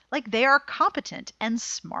jobs. Like, they are competent and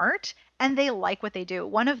smart, and they like what they do.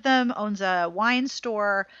 One of them owns a wine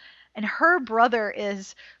store, and her brother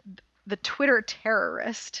is the Twitter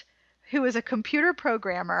terrorist who is a computer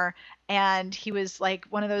programmer, and he was like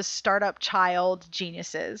one of those startup child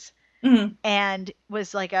geniuses Mhm. and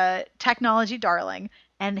was like a technology darling.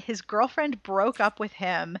 And his girlfriend broke up with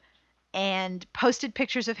him and posted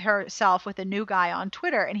pictures of herself with a new guy on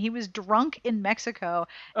Twitter. And he was drunk in Mexico,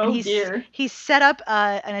 and Oh dear. he set up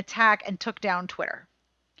an attack and took down Twitter.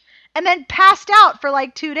 And then passed out for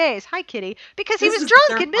like 2 days. Hi, Kitty, because he This was is the drunk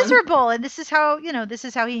third and one. miserable, and this is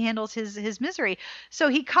how he handles his misery. So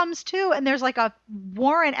he comes to, and there's like a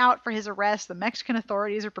warrant out for his arrest. The Mexican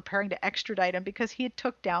authorities are preparing to extradite him because he had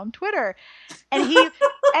took down Twitter, and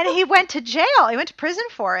he went to jail. He went to prison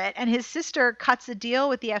for it, and his sister cuts a deal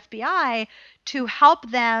with the FBI to help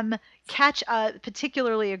them catch a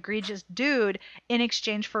particularly egregious dude in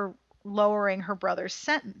exchange for lowering her brother's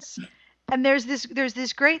sentence. And there's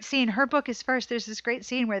this great scene. Her book is first. There's this great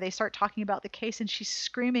scene where they start talking about the case, and she's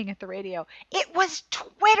screaming at the radio. It was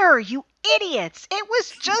Twitter, you idiots! It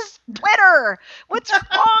was just Twitter. What's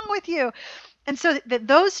wrong with you? And so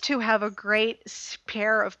those two have a great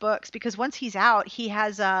pair of books, because once he's out, he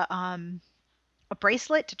has a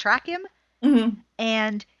bracelet to track him, Mhm.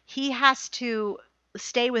 and he has to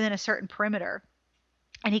stay within a certain perimeter,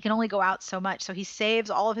 and he can only go out so much. So he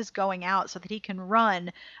saves all of his going out so that he can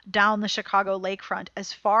run down the Chicago lakefront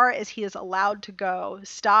as far as he is allowed to go,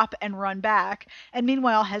 stop and run back, and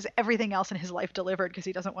meanwhile has everything else in his life delivered because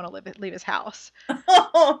he doesn't want to leave his house. And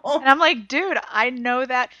I'm like, dude, I know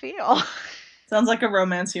that feel. Sounds like a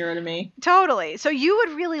romance hero to me. Totally. So you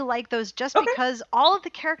would really like those just Okay. because all of the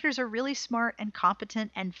characters are really smart and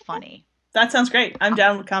competent and funny. That sounds great. I'm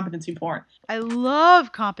down with competency porn. I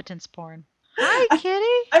love competence porn. Hi, I,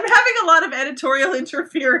 kitty. I'm having a lot of editorial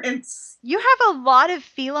interference. You have a lot of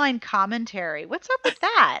feline commentary. What's up with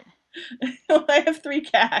that? I have 3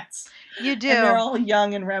 cats, You and they're do. all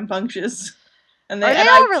young and rambunctious. And Are they and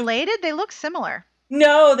I all related? They look similar.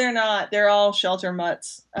 no, they're not. They're all shelter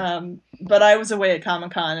mutts. But I was away at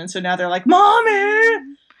Comic-Con, and so now they're like,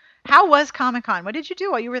 "Mommy!" How was Comic-Con? What did you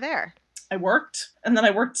do while you were there? I worked, and then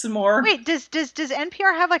I worked some more. Wait, does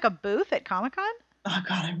NPR have like a booth at Comic-Con? Oh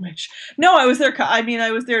God, I wish. No, I was there. I mean,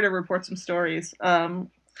 I was there to report some stories.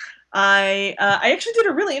 I actually did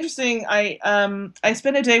a really interesting. I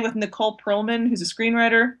spent a day with Nicole Perlman, who's a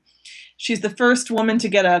screenwriter. She's the first woman to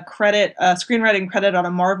get a screenwriting credit on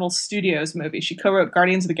a Marvel Studios movie. She co-wrote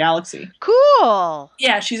Guardians of the Galaxy. Cool.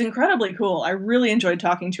 Yeah, she's incredibly cool. I really enjoyed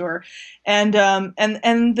talking to her, and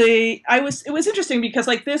it was interesting because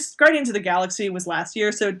like this Guardians of the Galaxy was last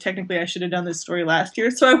year, so technically I should have done this story last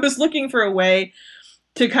year. So I was looking for a way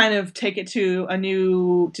to kind of take it to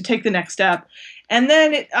take the next step. And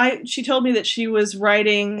then she told me that she was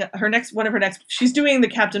writing she's doing the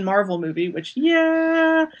Captain Marvel movie, which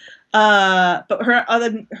yeah, but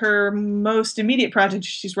her most immediate project,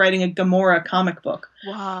 she's writing a Gamora comic book.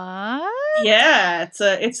 What? Yeah,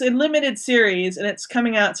 it's a limited series, and it's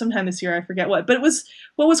coming out sometime this year. I forget what, but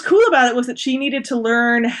what was cool about it was that she needed to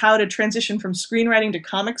learn how to transition from screenwriting to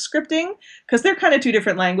comic scripting because they're kind of two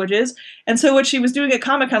different languages. And so what she was doing at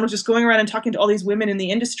Comic-Con was just going around and talking to all these women in the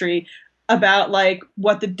industry about like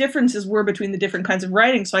what the differences were between the different kinds of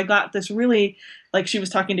writing. So I got this really like she was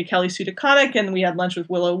talking to Kelly Sue DeConnick, and we had lunch with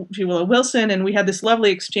Willow Wilson, and we had this lovely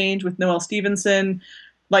exchange with Noelle Stevenson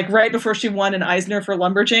like right before she won an Eisner for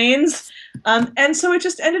Lumberjanes. And so it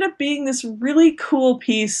just ended up being this really cool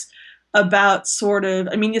piece about sort of,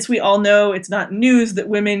 I mean, yes, we all know it's not news that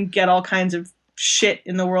women get all kinds of shit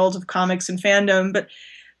in the world of comics and fandom, but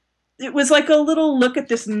it was like a little look at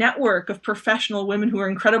this network of professional women who are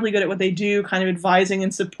incredibly good at what they do, kind of advising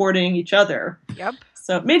and supporting each other. Yep.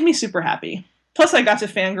 So it made me super happy. Plus, I got to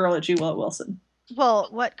fangirl at G. Willow Wilson. Well,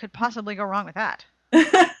 what could possibly go wrong with that?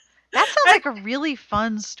 That sounds like a really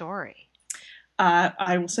fun story.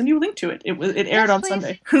 I will send you a link to it. It aired Yes, on please.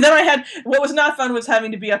 Sunday. Then I had what was not fun was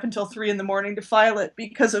having to be up until 3 a.m. to file it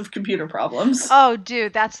because of computer problems. Oh,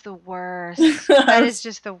 dude, that's the worst. That is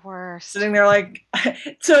just the worst. Sitting there like,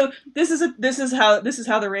 so this is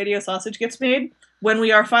how the radio sausage gets made. When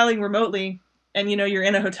we are filing remotely, and you're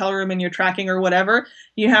in a hotel room and you're tracking or whatever,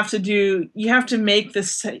 you have to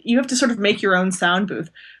sort of make your own sound booth.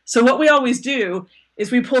 So what we always do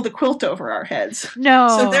is we pulled the quilt over our heads. No.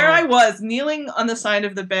 So there I was, kneeling on the side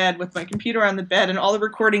of the bed with my computer on the bed and all the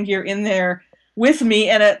recording gear in there with me,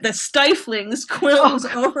 and the stifling quilt was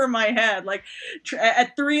over my head, like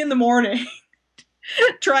at 3 a.m,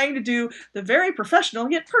 trying to do the very professional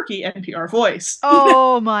yet perky NPR voice.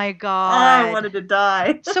 Oh my God. I wanted to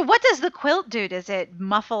die. So what does the quilt do? Does it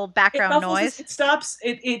muffle background noise? It stops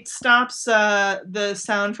the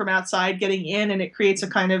sound from outside getting in, and it creates a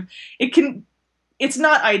kind of, it's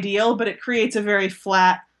not ideal, but it creates a very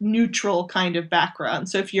flat, neutral kind of background.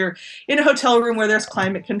 So if you're in a hotel room where there's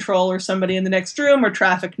climate control or somebody in the next room or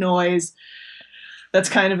traffic noise, that's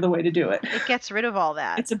kind of the way to do it. It gets rid of all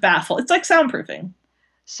that. It's a baffle. It's like soundproofing.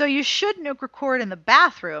 So you shouldn't record in the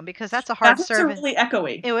bathroom because that's a hard surface. Bathrooms are really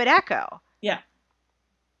echoey. It would echo. Yeah.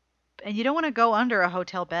 And you don't want to go under a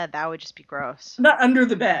hotel bed. That would just be gross. Not under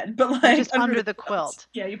the bed, but like just under the quilt.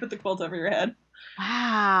 Yeah, you put the quilt over your head.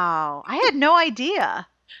 Wow. I had no idea.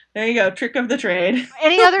 There you go. Trick of the trade.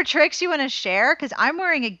 Any other tricks you want to share? Because I'm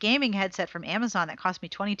wearing a gaming headset from Amazon that cost me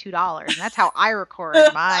 $22. And that's how I record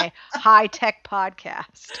my high-tech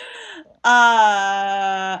podcast.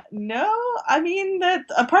 No. I mean, that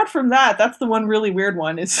apart from that, that's the one really weird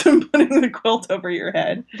one, is putting the quilt over your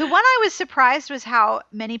head. The one I was surprised was how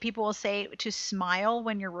many people will say to smile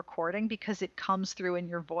when you're recording because it comes through in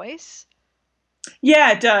your voice.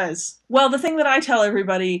 Yeah, it does. Well, the thing that I tell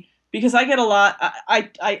everybody, because I get a lot,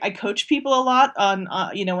 I coach people a lot on,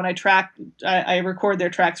 when I record their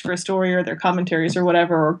tracks for a story or their commentaries or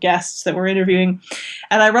whatever, or guests that we're interviewing.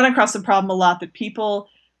 And I run across the problem a lot that people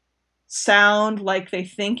sound like they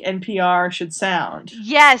think NPR should sound.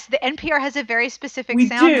 Yes, the NPR has a very specific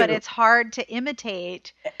sound, but it's hard to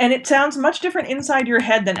imitate. And it sounds much different inside your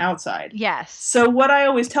head than outside. Yes. So what I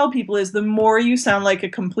always tell people is the more you sound like a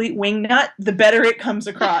complete wingnut, the better it comes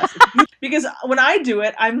across. Because when I do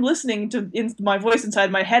it, I'm listening to my voice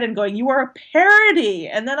inside my head and going, "You are a parody."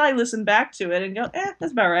 And then I listen back to it and go,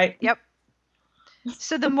 that's about right. Yep.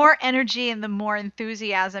 So the more energy and the more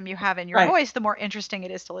enthusiasm you have in your voice, the more interesting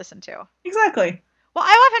it is to listen to. Exactly. Well,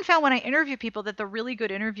 I've often found when I interview people that the really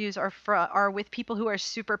good interviews are with people who are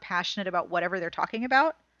super passionate about whatever they're talking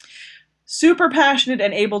about. Super passionate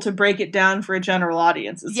and able to break it down for a general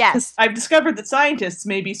audience. Yes. I've discovered that scientists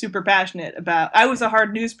may be super passionate about... I was a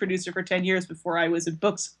hard news producer for 10 years before I was a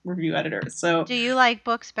books review editor, so... Do you like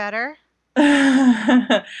books better?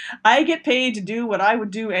 I get paid to do what I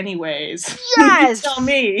would do anyways. Yes! Tell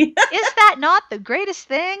me. Is that not the greatest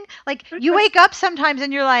thing? Like, you wake up sometimes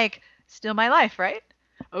and you're like, still my life, right?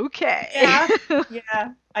 Okay.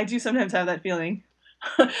 Yeah. I do sometimes have that feeling.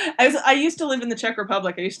 I used to live in the Czech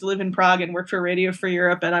Republic. I used to live in Prague and work for Radio Free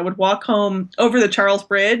Europe, and I would walk home over the Charles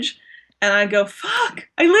Bridge, and I'd go, fuck,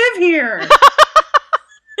 I live here!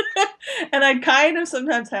 And I kind of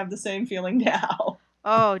sometimes have the same feeling now.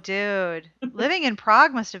 Oh, dude. Living in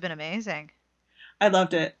Prague must have been amazing. I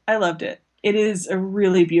loved it. It is a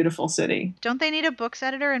really beautiful city. Don't they need a books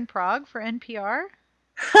editor in Prague for NPR?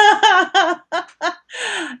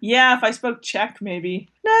 Yeah, if I spoke Czech, maybe.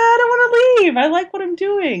 No, I don't want to leave. I like what I'm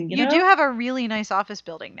doing. You know? Do have a really nice office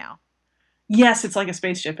building now. Yes, it's like a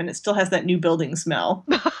spaceship, and it still has that new building smell.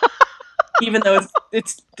 Even though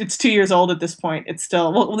it's 2 years old at this point, it's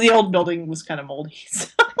still... Well, the old building was kind of moldy, so...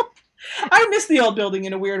 I miss the old building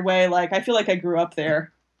in a weird way. Like, I feel like I grew up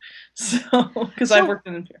there. So, because I've worked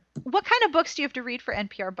in NPR. What kind of books do you have to read for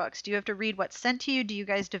NPR Books? Do you have to read what's sent to you? Do you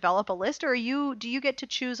guys develop a list, or do you get to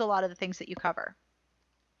choose a lot of the things that you cover?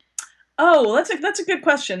 Oh, that's a good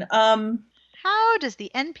question. How does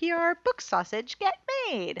the NPR book sausage get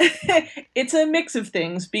made? It's a mix of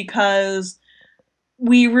things, because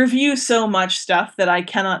we review so much stuff that I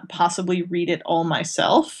cannot possibly read it all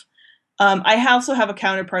myself. I also have a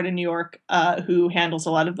counterpart in New York who handles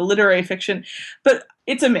a lot of the literary fiction, but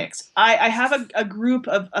it's a mix. I have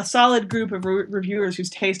a solid group of reviewers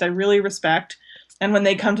whose taste I really respect, and when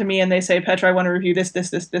they come to me and they say, Petra, I want to review this,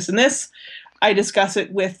 this, and this, I discuss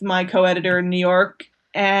it with my co-editor in New York,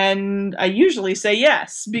 and I usually say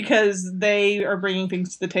yes, because they are bringing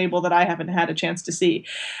things to the table that I haven't had a chance to see.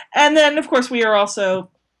 And then, of course, we go through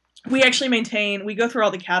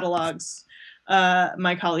all the catalogs.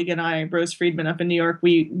 My colleague and I, Rose Friedman up in New York,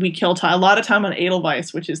 we kill a lot of time on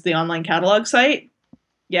Edelweiss, which is the online catalog site.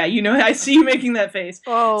 Yeah, I see you making that face.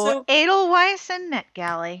 Oh, so, Edelweiss and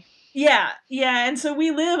NetGalley. Yeah, and so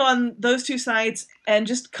we live on those two sites, and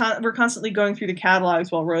just we're constantly going through the catalogs.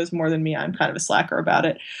 Well, Rose more than me, I'm kind of a slacker about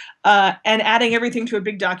it, and adding everything to a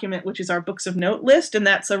big document, which is our Books of Note list, and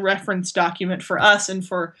that's a reference document for us and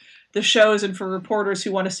for the shows and for reporters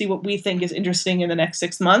who want to see what we think is interesting in the next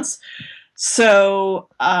 6 months. So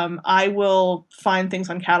I will find things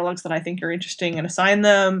on catalogs that I think are interesting and assign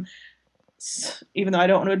them. Even though I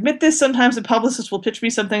don't want to admit this, sometimes a publicist will pitch me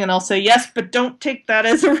something and I'll say yes, but don't take that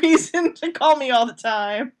as a reason to call me all the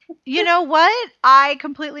time. You know what? I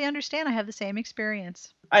completely understand. I have the same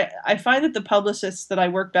experience. I find that the publicists that I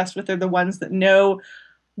work best with are the ones that know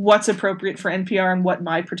what's appropriate for NPR and what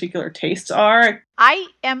my particular tastes are. I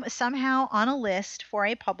am somehow on a list for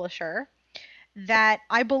a publisher that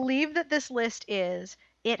I believe that this list is,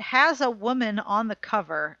 it has a woman on the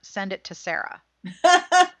cover, send it to Sarah.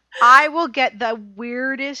 I will get the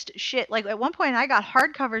weirdest shit. Like at one point I got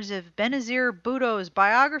hardcovers of Benazir Bhutto's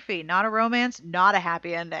biography, not a romance, not a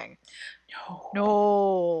happy ending.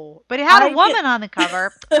 No. But it had a woman on the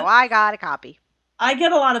cover, so I got a copy. I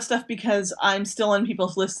get a lot of stuff because I'm still on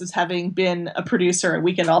people's lists as having been a producer at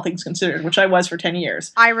Weekend All Things Considered, which I was for 10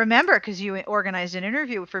 years. I remember because you organized an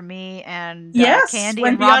interview for me and yes, Candy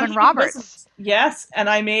and Robin Roberts. Yes, and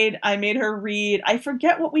I made her read, I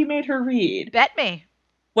forget what we made her read. Bet Me.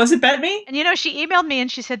 Was it Bet Me? And you know, she emailed me and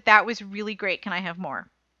she said, that was really great. Can I have more?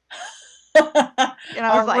 And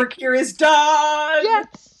I was Our work here is done!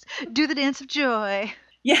 Yes! Do the dance of joy.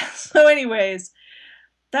 Yeah, so anyways,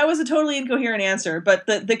 that was a totally incoherent answer, but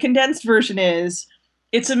the condensed version is,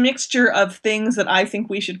 it's a mixture of things that I think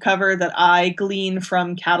we should cover that I glean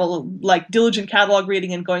from diligent catalog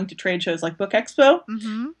reading and going to trade shows like Book Expo.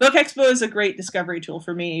 Mm-hmm. Book Expo is a great discovery tool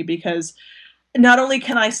for me because not only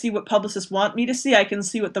can I see what publicists want me to see, I can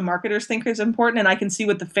see what the marketers think is important, and I can see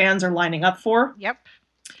what the fans are lining up for. Yep.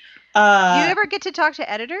 You ever get to talk to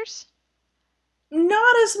editors?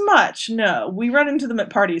 Not as much, no. We run into them at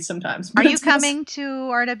parties sometimes. Are you coming to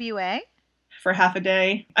RWA? For half a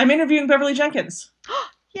day. I'm interviewing Beverly Jenkins.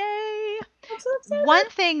 Yay! One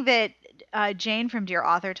thing that Jane from Dear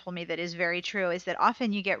Author told me that is very true is that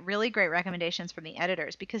often you get really great recommendations from the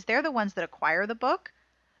editors because they're the ones that acquire the book.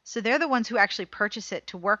 So they're the ones who actually purchase it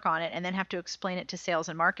to work on it and then have to explain it to sales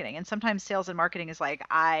and marketing. And sometimes sales and marketing is like,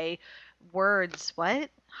 words, what?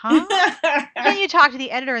 Huh? And then you talk to the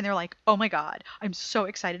editor and they're like, oh my God, I'm so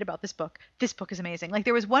excited about this book. This book is amazing. Like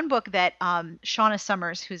there was one book that Shauna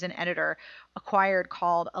Summers, who's an editor, acquired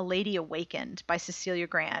called A Lady Awakened by Cecilia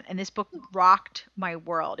Grant. And this book rocked my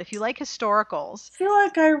world. If you like historicals. I feel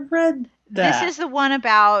like I read that. This is the one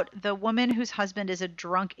about the woman whose husband is a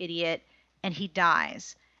drunk idiot and he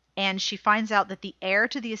dies. And she finds out that the heir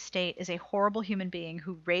to the estate is a horrible human being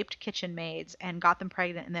who raped kitchen maids and got them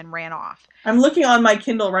pregnant and then ran off. I'm looking on my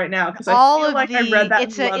Kindle right now because I feel like I read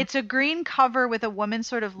that. It's a green cover with a woman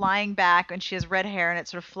sort of lying back and she has red hair and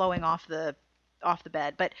it's sort of flowing off the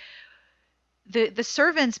bed. But the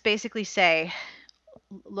servants basically say,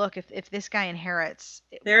 look, if this guy inherits...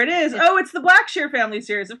 There it is. It's the Blackshear family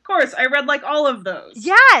series. Of course. I read like all of those.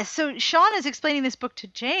 Yeah. So Sean is explaining this book to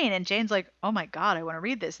Jane and Jane's like, oh my God, I want to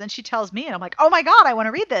read this. Then she tells me and I'm like, oh my God, I want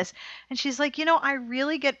to read this. And she's like, I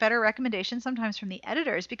really get better recommendations sometimes from the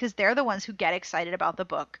editors because they're the ones who get excited about the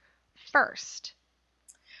book first.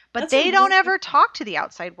 But they don't ever talk to the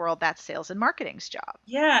outside world. That's sales and marketing's job.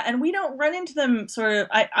 Yeah. And we don't run into them sort of...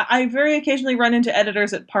 I very occasionally run into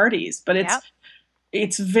editors at parties, but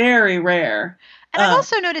it's very rare. And I've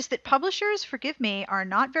also noticed that publishers, forgive me, are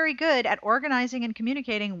not very good at organizing and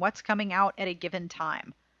communicating what's coming out at a given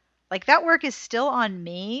time. Like that work is still on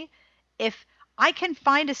me. If I can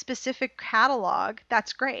find a specific catalog,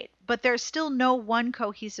 that's great. But there's still no one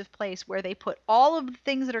cohesive place where they put all of the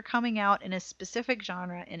things that are coming out in a specific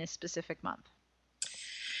genre in a specific month.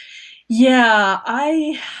 Yeah,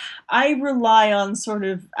 I rely on sort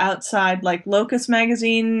of outside, like Locus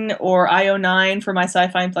Magazine or IO9 for my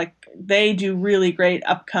sci-fi. Like they do really great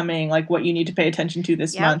upcoming, like what you need to pay attention to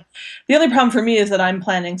this month. The only problem for me is that I'm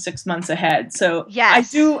planning 6 months ahead. So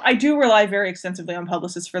yes. I do rely very extensively on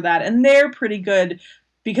publicists for that, and they're pretty good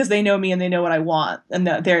because they know me and they know what I want, and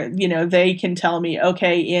they can tell me,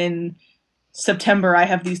 okay, in September I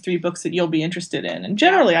have these 3 books that you'll be interested in, and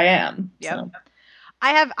generally I am. Yep. So.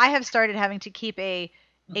 I have started having to keep a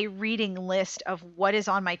reading list of what is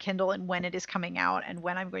on my Kindle and when it is coming out and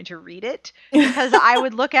when I'm going to read it, because I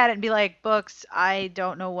would look at it and be like, books, I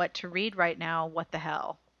don't know what to read right now. What the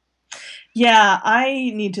hell? Yeah,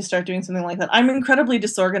 I need to start doing something like that. I'm incredibly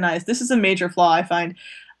disorganized. This is a major flaw I find.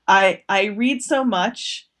 I read so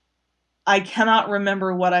much, I cannot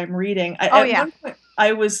remember what I'm reading. One point,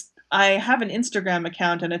 I have an Instagram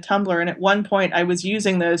account and a Tumblr, and at one point I was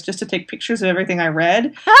using those just to take pictures of everything I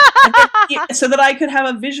read so that I could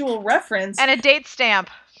have a visual reference. And a date stamp.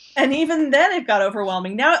 And even then it got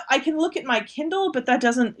overwhelming. Now I can look at my Kindle, but that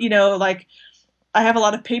doesn't, I have a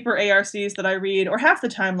lot of paper ARCs that I read, or half the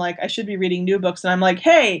time, like, I should be reading new books, and I'm like,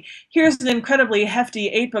 hey, here's an incredibly hefty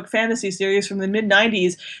 8-book fantasy series from the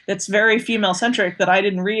mid-90s that's very female-centric that I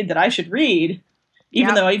didn't read that I should read.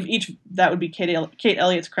 Even Yep. though that would be Kate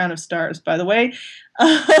Elliott's Crown of Stars, by the way.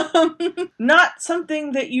 Not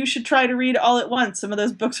something that you should try to read all at once. Some of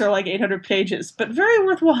those books are like 800 pages, but very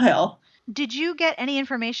worthwhile. Did you get any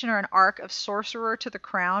information or an arc of Sorcerer to the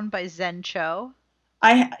Crown by Zen Cho?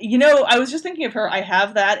 I was just thinking of her. I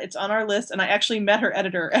have that. It's on our list, and I actually met her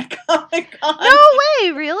editor at Comic Con. No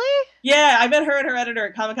way, really? Yeah, I met her and her editor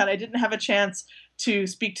at Comic Con. I didn't have a chance to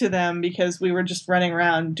speak to them because we were just running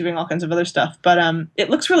around doing all kinds of other stuff. But it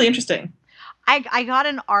looks really interesting. I got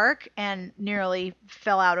an arc and nearly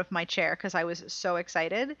fell out of my chair because I was so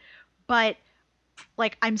excited. But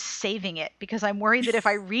like I'm saving it because I'm worried that if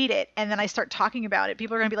I read it and then I start talking about it,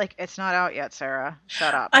 people are gonna be like, "It's not out yet, Sarah.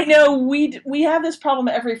 Shut up." I know we have this problem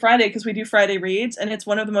every Friday because we do Friday reads, and it's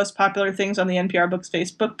one of the most popular things on the NPR Books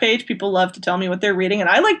Facebook page. People love to tell me what they're reading, and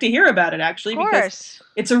I like to hear about it actually because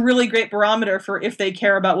it's a really great barometer for if they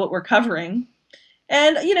care about what we're covering.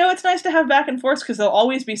 And it's nice to have back and forth because there'll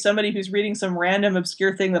always be somebody who's reading some random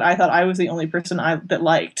obscure thing that I thought I was the only person that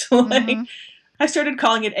liked. Like, I started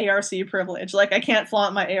calling it ARC privilege. Like, I can't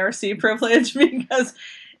flaunt my ARC privilege because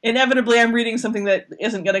inevitably I'm reading something that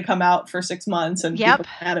isn't going to come out for 6 months and people are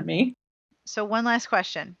mad at me. So one last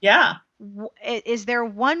question. Yeah. Is there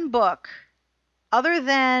one book other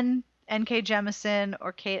than N.K. Jemisin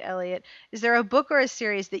or Kate Elliott? Is there a book or a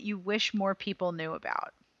series that you wish more people knew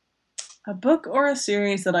about? A book or a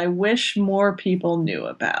series that I wish more people knew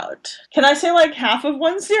about. Can I say like half of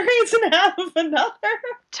one series and half of another?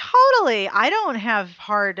 Totally. I don't have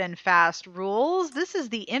hard and fast rules. This is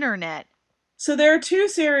the internet. So there are 2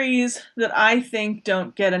 series that I think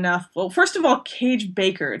don't get enough. Well, first of all, Cage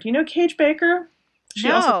Baker. Do you know Cage Baker? She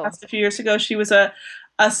also passed a few years ago. She was a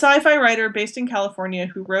sci-fi writer based in California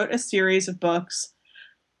who wrote a series of books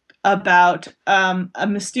about a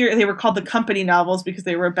mysterious. They were called the company novels because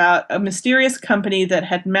they were about a mysterious company that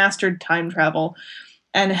had mastered time travel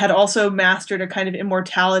and had also mastered a kind of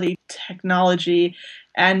immortality technology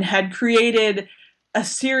and had created a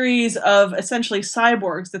series of essentially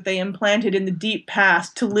cyborgs that they implanted in the deep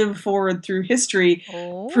past to live forward through history,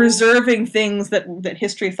 preserving things that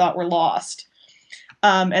history thought were lost.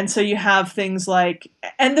 And so you have things like,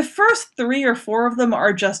 and the first 3 or 4 of them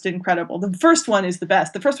are just incredible. The first one is the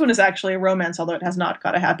best. The first one is actually a romance, although it has not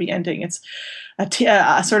got a happy ending. It's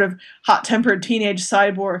a sort of hot-tempered teenage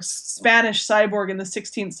cyborg, Spanish cyborg in the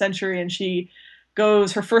 16th century, and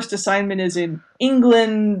her first assignment is in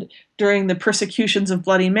England during the persecutions of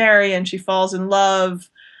Bloody Mary, and she falls in love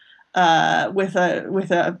with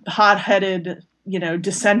a hot-headed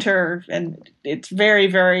dissenter, and it's very,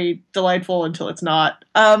 very delightful until it's not.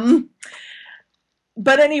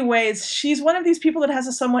 But anyways, she's one of these people that has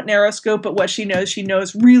a somewhat narrow scope, but what she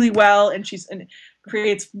knows really well, and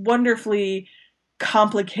creates wonderfully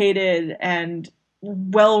complicated and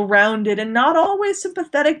well-rounded and not always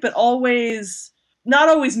sympathetic, but not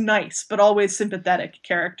always nice, but always sympathetic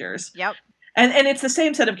characters. Yep. And it's the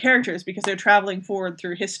same set of characters because they're traveling forward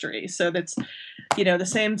through history. So that's, the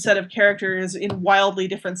same set of characters in wildly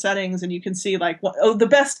different settings. And you can see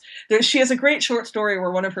she has a great short story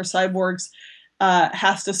where one of her cyborgs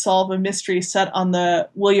has to solve a mystery set on the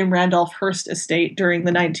William Randolph Hearst estate during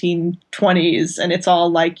the 1920s. And it's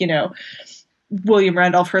all like, William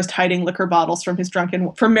Randolph Hearst hiding liquor bottles from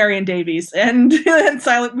from Marion Davies and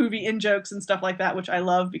silent movie in-jokes and stuff like that, which I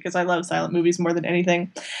love because I love silent movies more than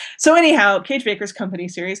anything. So anyhow, Cage Baker's company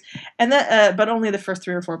series, and that, but only the first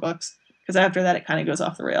 3 or 4 books, because after that it kind of goes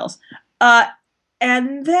off the rails.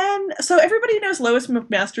 And then, so everybody knows Lois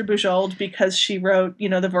McMaster Bujold because she wrote, the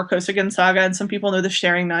Vorkosigan saga, and some people know The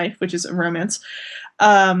Staring Knife, which is a romance.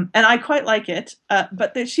 And I quite like it.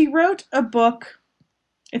 But she wrote a book.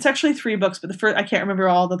 It's actually 3 books, but the first, I can't remember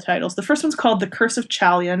all the titles. The first one's called The Curse of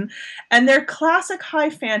Chalion, and they're classic high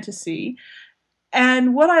fantasy.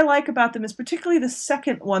 And what I like about them is particularly the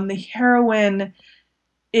second one, the heroine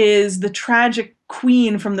is the tragic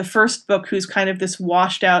queen from the first book who's kind of this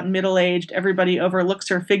washed out, middle-aged, everybody overlooks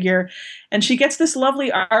her figure. And she gets this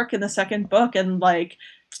lovely arc in the second book and like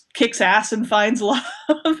kicks ass and finds love.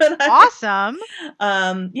 Awesome.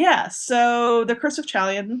 Yeah, so The Curse of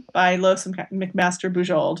Chalion by Lois McMaster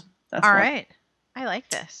Bujold. That's all right. I like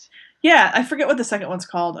this. Yeah, I forget what the second one's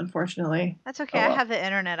called, unfortunately. That's okay. I have the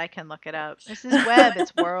internet. I can look it up. This is web.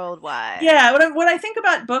 It's worldwide. Yeah, when I think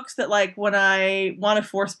about books that, like, when I want to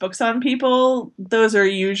force books on people, those are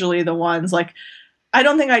usually the ones. Like, I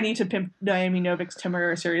don't think I need to pimp Naomi Novik's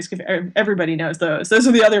Timur series because everybody knows those. Those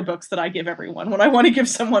are the other books that I give everyone when I want to give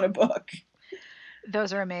someone a book.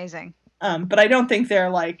 Those are amazing. But I don't think they're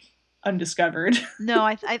like undiscovered. No,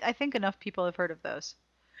 I think enough people have heard of those.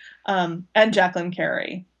 And Jacqueline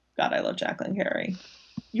Carey. God, I love Jacqueline Carey.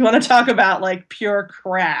 You want to talk about like pure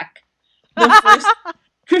crack? The first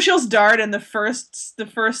Crucial's Dart and the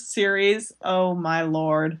first series. Oh my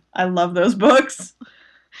lord, I love those books.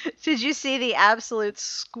 Did you see the absolute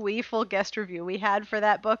squeeful guest review we had for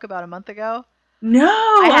that book about a month ago? No,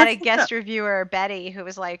 I had a guest reviewer, Betty, who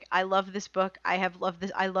was like, "I love this book. I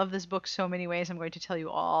love this book so many ways. I'm going to tell you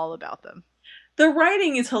all about them." The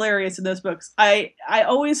writing is hilarious in those books. I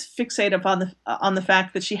always fixate upon the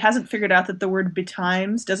fact that she hasn't figured out that the word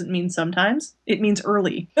betimes doesn't mean sometimes. It means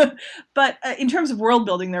early. But in terms of world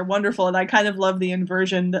building, they're wonderful, and I kind of love the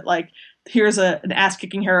inversion that like here's an ass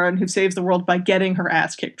kicking heroine who saves the world by getting her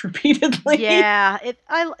ass kicked repeatedly. Yeah,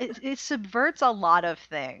 it subverts a lot of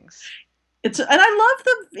things. And I love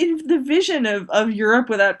the vision of Europe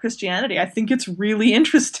without Christianity. I think it's really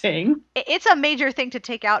interesting. It's a major thing to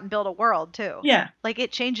take out and build a world too. Yeah, like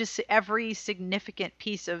it changes every significant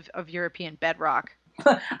piece of European bedrock.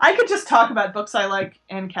 I could just talk about books I like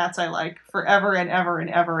and cats I like forever and ever and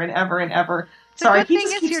ever and ever and ever. It's Sorry, a good thing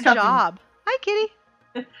it's your job. Hi, Kitty.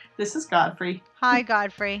 This is Godfrey. Hi,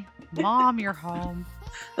 Godfrey. Mom, you're home.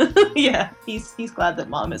 Yeah, he's glad that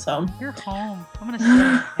Mom is home. You're home. I'm gonna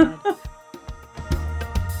sit in bed.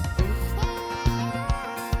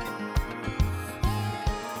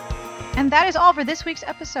 And that is all for this week's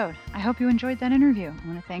episode. I hope you enjoyed that interview. I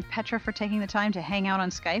want to thank Petra for taking the time to hang out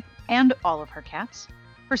on Skype, and all of her cats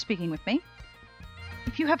for speaking with me.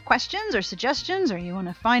 If you have questions or suggestions, or you want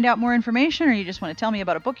to find out more information, or you just want to tell me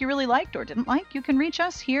about a book you really liked or didn't like, you can reach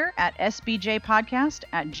us here at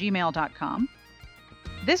sbjpodcast@gmail.com.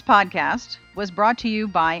 This podcast was brought to you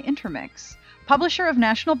by Intermix, publisher of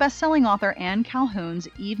national best-selling author Anne Calhoun's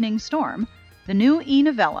Evening Storm, the new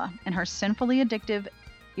e-novella, and her sinfully addictive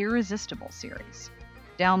Irresistible series,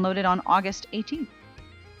 downloaded on August 18th.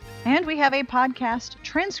 And we have a podcast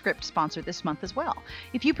transcript sponsor this month as well.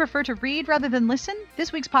 If you prefer to read rather than listen,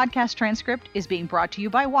 this week's podcast transcript is being brought to you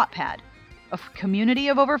by Wattpad, a community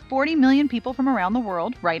of over 40 million people from around the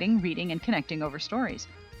world writing, reading, and connecting over stories.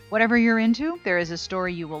 Whatever you're into, there is a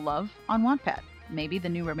story you will love on Wattpad. Maybe the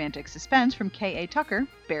new romantic suspense from K.A. Tucker,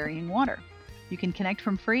 Burying Water. You can connect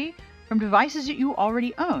from free from devices that you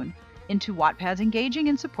already own into Wattpad's engaging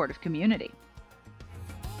and supportive community.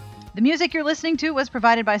 The music you're listening to was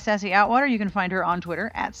provided by Sassy Outwater. You can find her on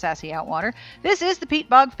Twitter at Sassy Outwater. This is the Pete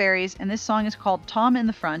Bog Fairies, and this song is called Tom in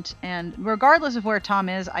the Front. And regardless of where Tom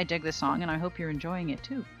is, I dig this song, and I hope you're enjoying it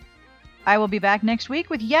too. I will be back next week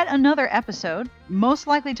with yet another episode, most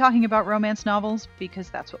likely talking about romance novels, because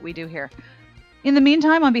that's what we do here. In the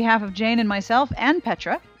meantime, on behalf of Jane and myself and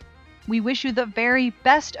Petra, we wish you the very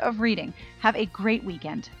best of reading. Have a great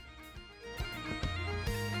weekend.